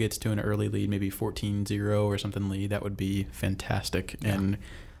 Mizzou gets to an early lead, maybe 14-0 or something lead. That would be fantastic. Yeah. And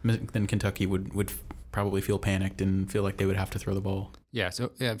then Kentucky would probably feel panicked and feel like they would have to throw the ball. Yeah.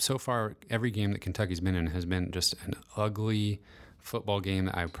 So far, every game that Kentucky's been in has been just an ugly football game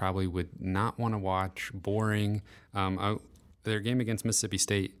that I probably would not want to watch. Boring. Their game against Mississippi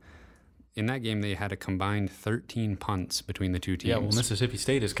State, in that game, they had a combined 13 punts between the two teams. Yeah, well, Mississippi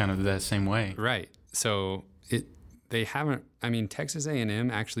State is kind of that same way. Right. So they haven't. I mean, Texas A&M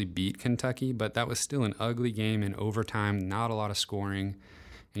actually beat Kentucky, but that was still an ugly game in overtime. Not a lot of scoring.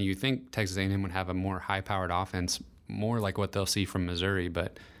 And you think Texas A&M would have a more high-powered offense, more like what they'll see from Missouri,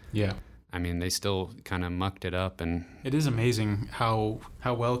 but yeah, I mean, they still kind of mucked it up. And it is amazing how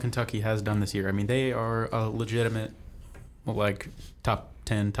well Kentucky has done this year. I mean, they are a legitimate, like, top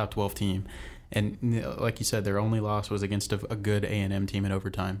 10, top 12 team. And like you said, their only loss was against a good A&M team in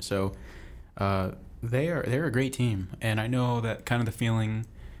overtime. So they're a great team. And I know that kind of the feeling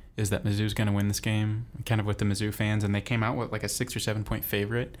is that Mizzou's going to win this game, kind of with the Mizzou fans, and they came out with like a 6 or 7 point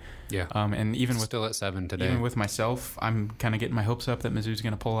favorite. Yeah. And even with still at 7 today. Even with myself, I'm kind of getting my hopes up that Mizzou's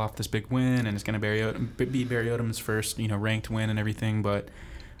going to pull off this big win, and it's going to be Barry Odom's first, ranked win and everything. But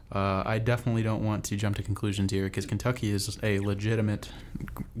I definitely don't want to jump to conclusions here because Kentucky is a legitimate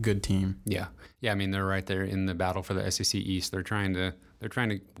good team. Yeah. Yeah. I mean, they're right there in the battle for the SEC East. They're trying to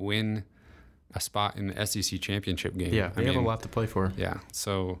win a spot in the SEC championship game. Yeah, they have a lot to play for. Yeah.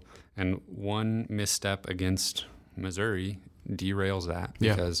 So, and one misstep against Missouri derails that,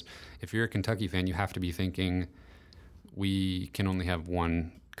 because if you're a Kentucky fan, you have to be thinking we can only have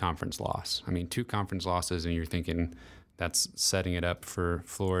one conference loss. I mean, 2 conference losses, and you're thinking that's setting it up for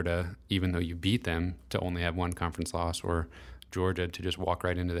Florida, even though you beat them, to only have one conference loss, or Georgia to just walk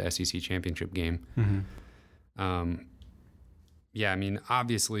right into the SEC championship game. Mm-hmm. Yeah, I mean,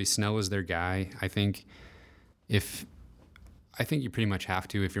 obviously Snell is their guy. I think you pretty much have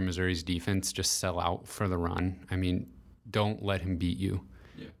to, if you're Missouri's defense, just sell out for the run. I mean, don't let him beat you.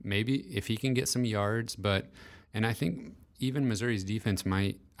 Yeah. Maybe if he can get some yards, and I think even Missouri's defense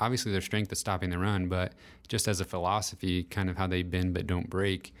might, obviously their strength is stopping the run, but just as a philosophy, kind of how they bend but don't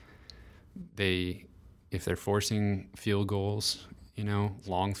break, if they're forcing field goals,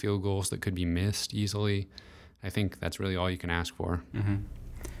 long field goals that could be missed easily, I think that's really all you can ask for. Mm-hmm.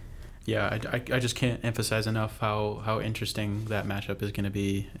 Yeah, I just can't emphasize enough how interesting that matchup is going to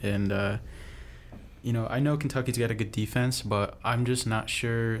be. And, I know Kentucky's got a good defense, but I'm just not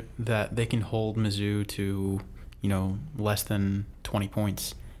sure that they can hold Mizzou to, less than 20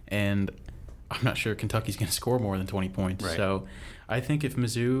 points. And I'm not sure Kentucky's going to score more than 20 points. Right. So I think if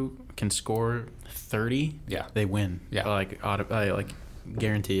Mizzou can score 30, they win. Yeah. I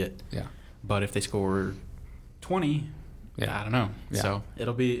guarantee it. Yeah. But if they score 20, I don't know. Yeah. So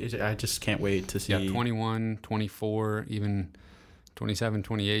it'll be, I just can't wait to see. Yeah, 21, 24, even 27,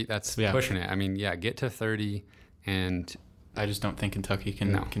 28, that's pushing it. I mean, get to 30, and I just don't think Kentucky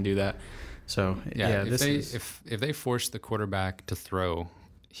can do that. So, if they force the quarterback to throw,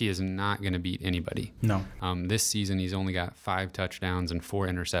 he is not going to beat anybody. No. This season, he's only got 5 touchdowns and 4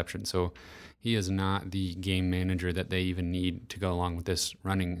 interceptions. So he is not the game manager that they even need to go along with this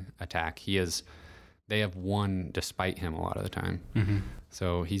running attack. They have won despite him a lot of the time. Mm-hmm.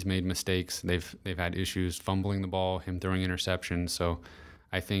 So he's made mistakes. They've had issues fumbling the ball, him throwing interceptions. So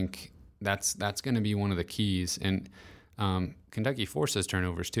I think that's going to be one of the keys. And Kentucky forces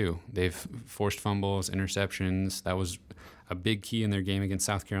turnovers too. They've forced fumbles, interceptions. That was a big key in their game against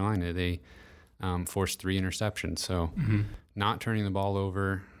South Carolina. They forced 3 interceptions. So not turning the ball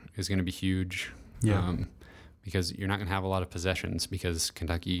over is going to be huge. Yeah. Because you're not going to have a lot of possessions, because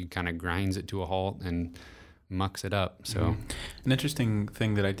Kentucky kind of grinds it to a halt and mucks it up. So an interesting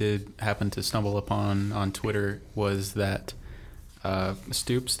thing that I did happen to stumble upon on Twitter was that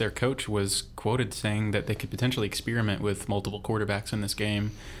Stoops, their coach, was quoted saying that they could potentially experiment with multiple quarterbacks in this game.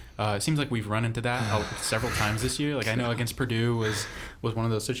 It seems like we've run into that several times this year. Like, I know against Purdue was one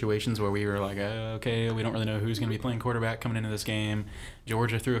of those situations where we were like, okay, we don't really know who's going to be playing quarterback coming into this game.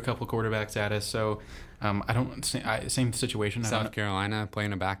 Georgia threw a couple quarterbacks at us, so same situation. South Carolina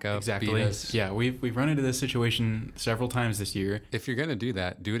playing a backup. Exactly. Yeah, we've run into this situation several times this year. If you're going to do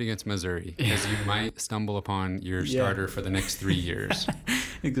that, do it against Missouri, because you might stumble upon your starter for the next 3 years.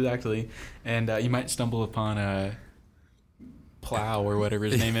 Exactly, and you might stumble upon Plow or whatever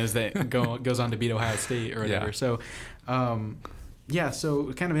his name is that goes on to beat Ohio State or whatever. So,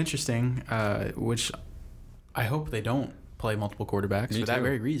 so kind of interesting, which I hope they don't play multiple quarterbacks for that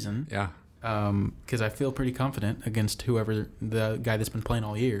very reason. Yeah. Because I feel pretty confident against whoever the guy that's been playing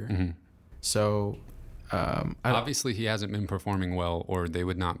all year. Mm-hmm. So, obviously he hasn't been performing well, or they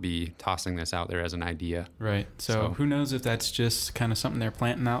would not be tossing this out there as an idea. Right. So who knows if that's just kind of something they're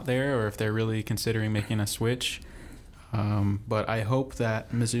planting out there, or if they're really considering making a switch. But I hope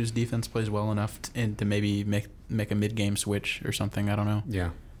that Mizzou's defense plays well enough to maybe make a mid-game switch or something. I don't know.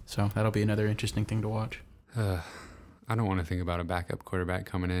 Yeah. So that'll be another interesting thing to watch. I don't want to think about a backup quarterback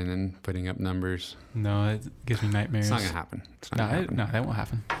coming in and putting up numbers. No, it gives me nightmares. It's not going to happen. No, that won't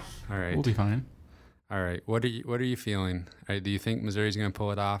happen. All right. We'll be fine. All right. What are you feeling? Do you think Missouri's going to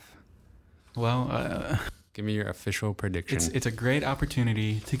pull it off? Well, give me your official prediction. It's a great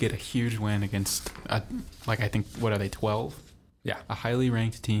opportunity to get a huge win against, I think, what are they, 12? Yeah. A highly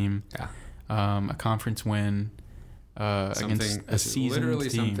ranked team. Yeah. A conference win against a seasoned literally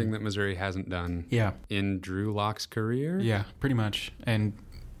team. Something that Missouri hasn't done in Drew Lock's career. Yeah, pretty much. And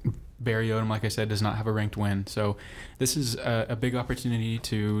Barry Odom, like I said, does not have a ranked win. So this is a big opportunity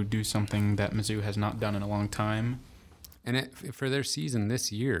to do something that Mizzou has not done in a long time. And for their season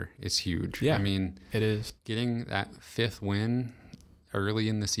this year is huge. Yeah, I mean, it is. Getting that 5th win early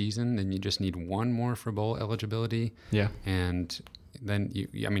in the season, then you just need one more for bowl eligibility. Yeah. And then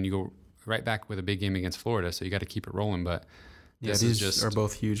you go right back with a big game against Florida, so you got to keep it rolling. But these are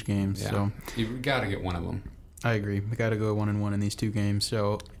both huge games. Yeah. So you've got to get one of them. I agree. We got to go 1-1 in these 2 games.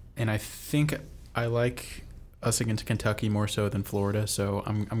 So, and I think I like us against Kentucky more so than Florida. So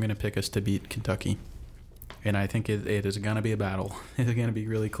I'm going to pick us to beat Kentucky. And I think it is going to be a battle. It's going to be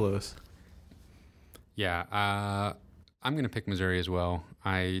really close. Yeah, I'm going to pick Missouri as well.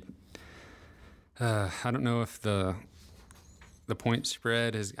 I don't know if the point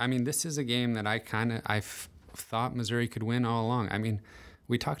spread is. I mean, this is a game that I thought Missouri could win all along. I mean,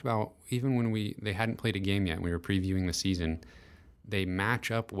 we talked about even when they hadn't played a game yet. We were previewing the season. They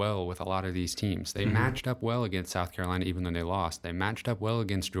match up well with a lot of these teams. They matched up well against South Carolina, even though they lost. They matched up well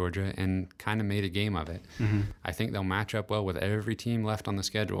against Georgia and kind of made a game of it. I think they'll match up well with every team left on the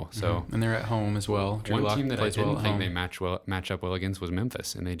schedule. So, and they're at home as well. Drew Lock team that I didn't think they match up well against was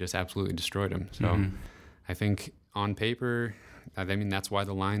Memphis, and they just absolutely destroyed them. So, I think on paper, I mean, that's why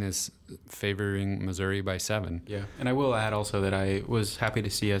the line is favoring Missouri by 7. Yeah, and I will add also that I was happy to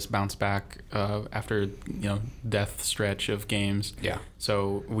see us bounce back after death stretch of games. Yeah.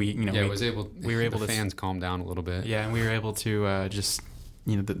 So we were able to fans calm down a little bit. Yeah, and we were able to just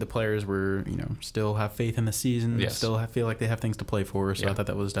the players were still have faith in the season. Yes. Still feel like they have things to play for. So yeah. I thought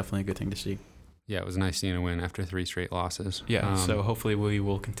that was definitely a good thing to see. Yeah, it was nice seeing a win after 3 straight losses. Yeah, so hopefully we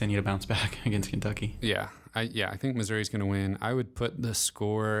will continue to bounce back against Kentucky. Yeah, I think Missouri's going to win. I would put the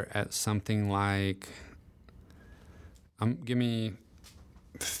score at something like, give me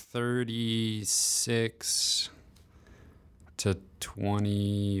 36 to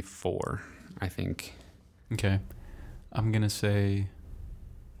 24, I think. Okay, I'm going to say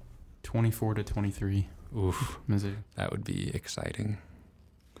 24 to 23. Oof, Mizzou. That would be exciting.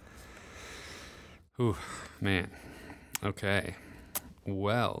 Ooh, man. Okay.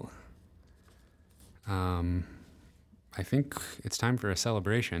 Well, I think it's time for a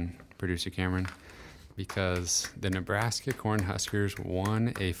celebration, Producer Cameron, because the Nebraska Cornhuskers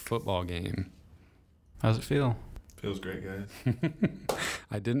won a football game. How's it feel? Feels great, guys.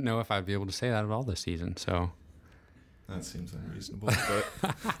 I didn't know if I'd be able to say that at all this season, so. That seems unreasonable, but.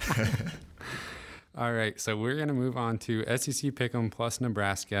 All right, so we're going to move on to SEC Pick'em plus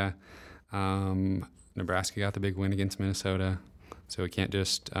Nebraska. Nebraska got the big win against Minnesota, so we can't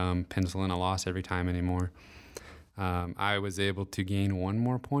just pencil in a loss every time anymore. I was able to gain 1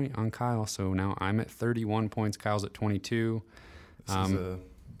 more point on Kyle, so now I'm at 31 points. Kyle's at 22. This is a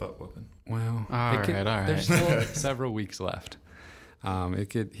butt whooping. Well, all right. There's still several weeks left. He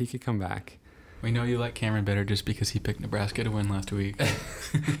could come back. We know you like Cameron better just because he picked Nebraska to win last week.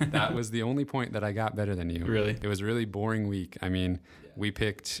 That was the only point that I got better than you. Really? It was a really boring week. I mean, we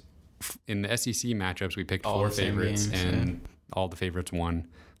picked, in the SEC matchups, we picked 4 favorites, games, and all the favorites won.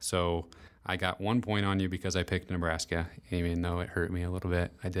 So I got 1 point on you because I picked Nebraska, even though it hurt me a little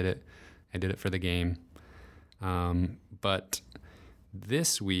bit. I did it for the game. But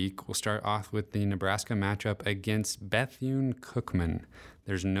this week, we'll start off with the Nebraska matchup against Bethune-Cookman.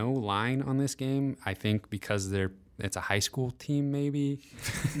 There's no line on this game, I think, because it's a high school team, maybe.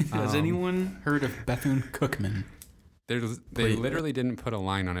 Has anyone heard of Bethune-Cookman? They literally didn't put a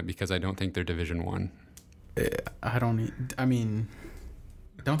line on it because I don't think they're Division I.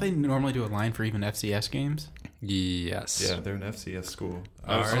 Don't they normally do a line for even FCS games? Yes. Yeah, they're an FCS school.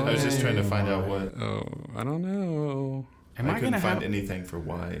 I was just trying to find out what. Oh, I don't know. I couldn't find anything for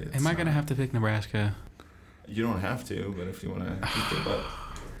why. Am I going to have to pick Nebraska? You don't have to, but if you want to keep the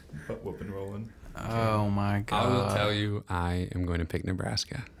butt whooping rolling. Oh, my God. I will tell you, I am going to pick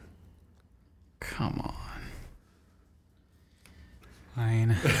Nebraska. Come on.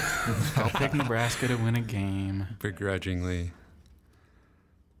 Fine. I'll pick Nebraska to win a game. Begrudgingly.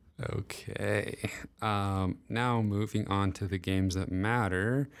 Okay. Now moving on to the games that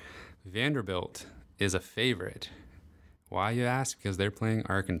matter. Vanderbilt is a favorite. Why, you ask? Because they're playing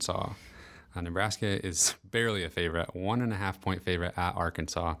Arkansas. Nebraska is barely a favorite, 1.5 point favorite at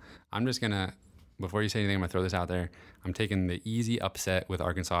Arkansas. I'm just going to, before you say anything, I'm going to throw this out there. I'm taking the easy upset with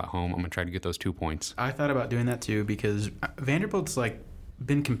Arkansas at home. I'm going to try to get those 2 points. I thought about doing that too because Vanderbilt's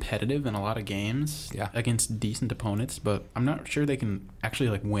been competitive in a lot of games against decent opponents, but I'm not sure they can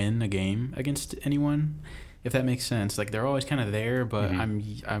actually win a game against anyone, if that makes sense. They're always kind of there, but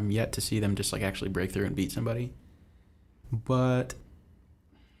I'm yet to see them just actually break through and beat somebody. But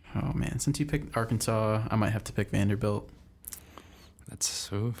oh man, since you picked Arkansas, I might have to pick Vanderbilt. That's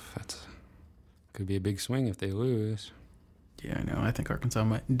could be a big swing if they lose. Yeah, I know. I think Arkansas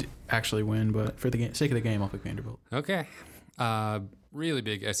might actually win, but for the sake of the game, I'll pick Vanderbilt. Okay. Really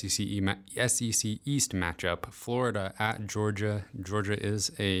big SEC East matchup. Florida at Georgia. Georgia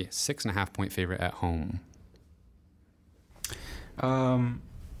is a 6.5 point favorite at home.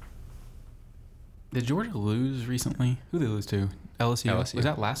 Did Georgia lose recently? Who did they lose to? LSU. Was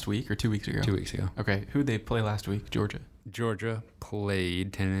that last week or 2 weeks ago? 2 weeks ago. Okay. Who did they play last week? Georgia. Georgia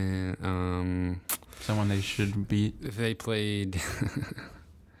played someone they should beat. They played.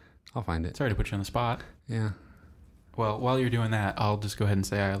 I'll find it. Sorry to put you on the spot. Yeah. Well, while you're doing that, I'll just go ahead and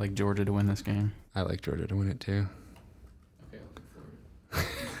say I like Georgia to win this game. I like Georgia to win it too. Okay, I'll go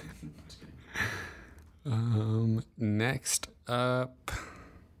for it. Next up,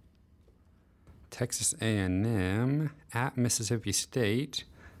 Texas A&M at Mississippi State.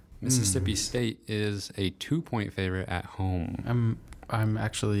 Mississippi State is a 2-point favorite at home. I'm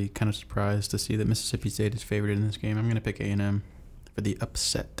actually kind of surprised to see that Mississippi State is favored in this game. I'm going to pick A&M for the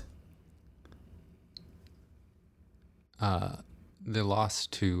upset. The loss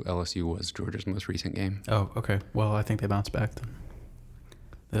to LSU was Georgia's most recent game. Oh, okay. Well, I think they bounced back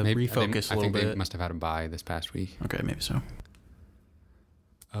then. Refocus a little bit. They must have had a bye this past week. Okay, maybe so.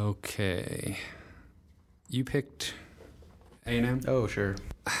 Okay. You picked A&M? Oh, sure.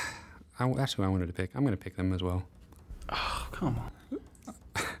 That's who I wanted to pick. I'm going to pick them as well. Oh, come on.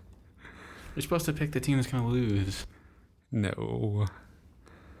 You're supposed to pick the team that's going to lose. No.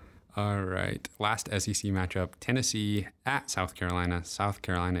 All right. Last SEC matchup, Tennessee at South Carolina. South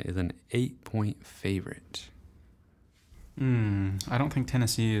Carolina is an 8-point favorite. I don't think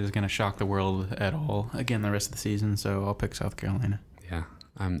Tennessee is going to shock the world at all again the rest of the season, so I'll pick South Carolina. Yeah,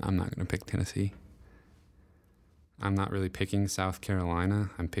 I'm not going to pick Tennessee. I'm not really picking South Carolina.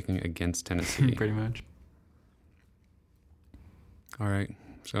 I'm picking against Tennessee. Pretty much. All right.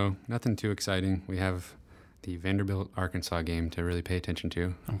 So nothing too exciting. We have the Vanderbilt-Arkansas game to really pay attention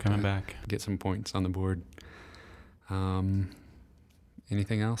to. I'm coming back. Get some points on the board.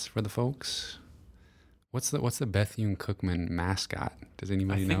 Anything else for the folks? What's the Bethune-Cookman mascot? Does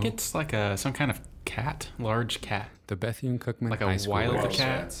anybody know? I think it's like some kind of cat, large cat. The Bethune-Cookman like High a School wildcat.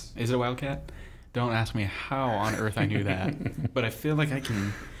 Wildcats. Is it a wildcat? Don't ask me how on earth I knew that. But I feel like I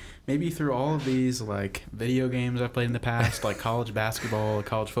can, maybe through all of these like video games I've played in the past, like college basketball,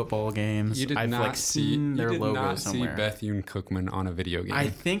 college football games, I've seen their logo somewhere. See Bethune-Cookman on a video game. I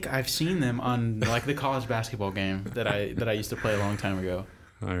think I've seen them on like the college basketball game that I used to play a long time ago.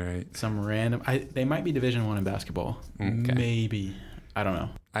 All right. Some random. They might be Division I in basketball. Okay. Maybe. I don't know.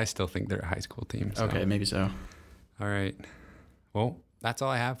 I still think they're a high school team. So. Okay, maybe so. All right. Well, that's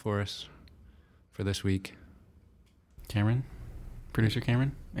all I have for us for this week. Cameron? Producer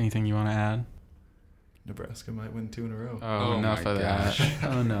Cameron? Anything you want to add? Nebraska might win 2 in a row. Oh, enough my of gosh.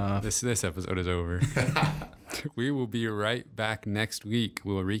 that. Enough. This episode is over. We will be right back next week.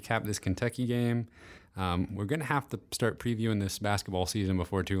 We will recap this Kentucky game. We're going to have to start previewing this basketball season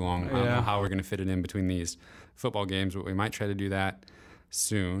before too long. I don't know how we're going to fit it in between these football games, but we might try to do that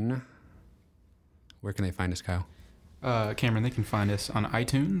soon. Where can they find us, Kyle? Cameron, they can find us on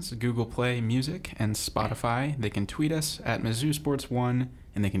iTunes, Google Play Music, and Spotify. They can tweet us at Mizzou Sports 1,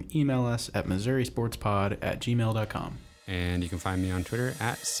 and they can email us at MissouriSportsPod@gmail.com. And you can find me on Twitter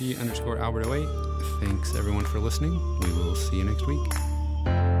at C_Albert08. Thanks, everyone, for listening. We will see you next week.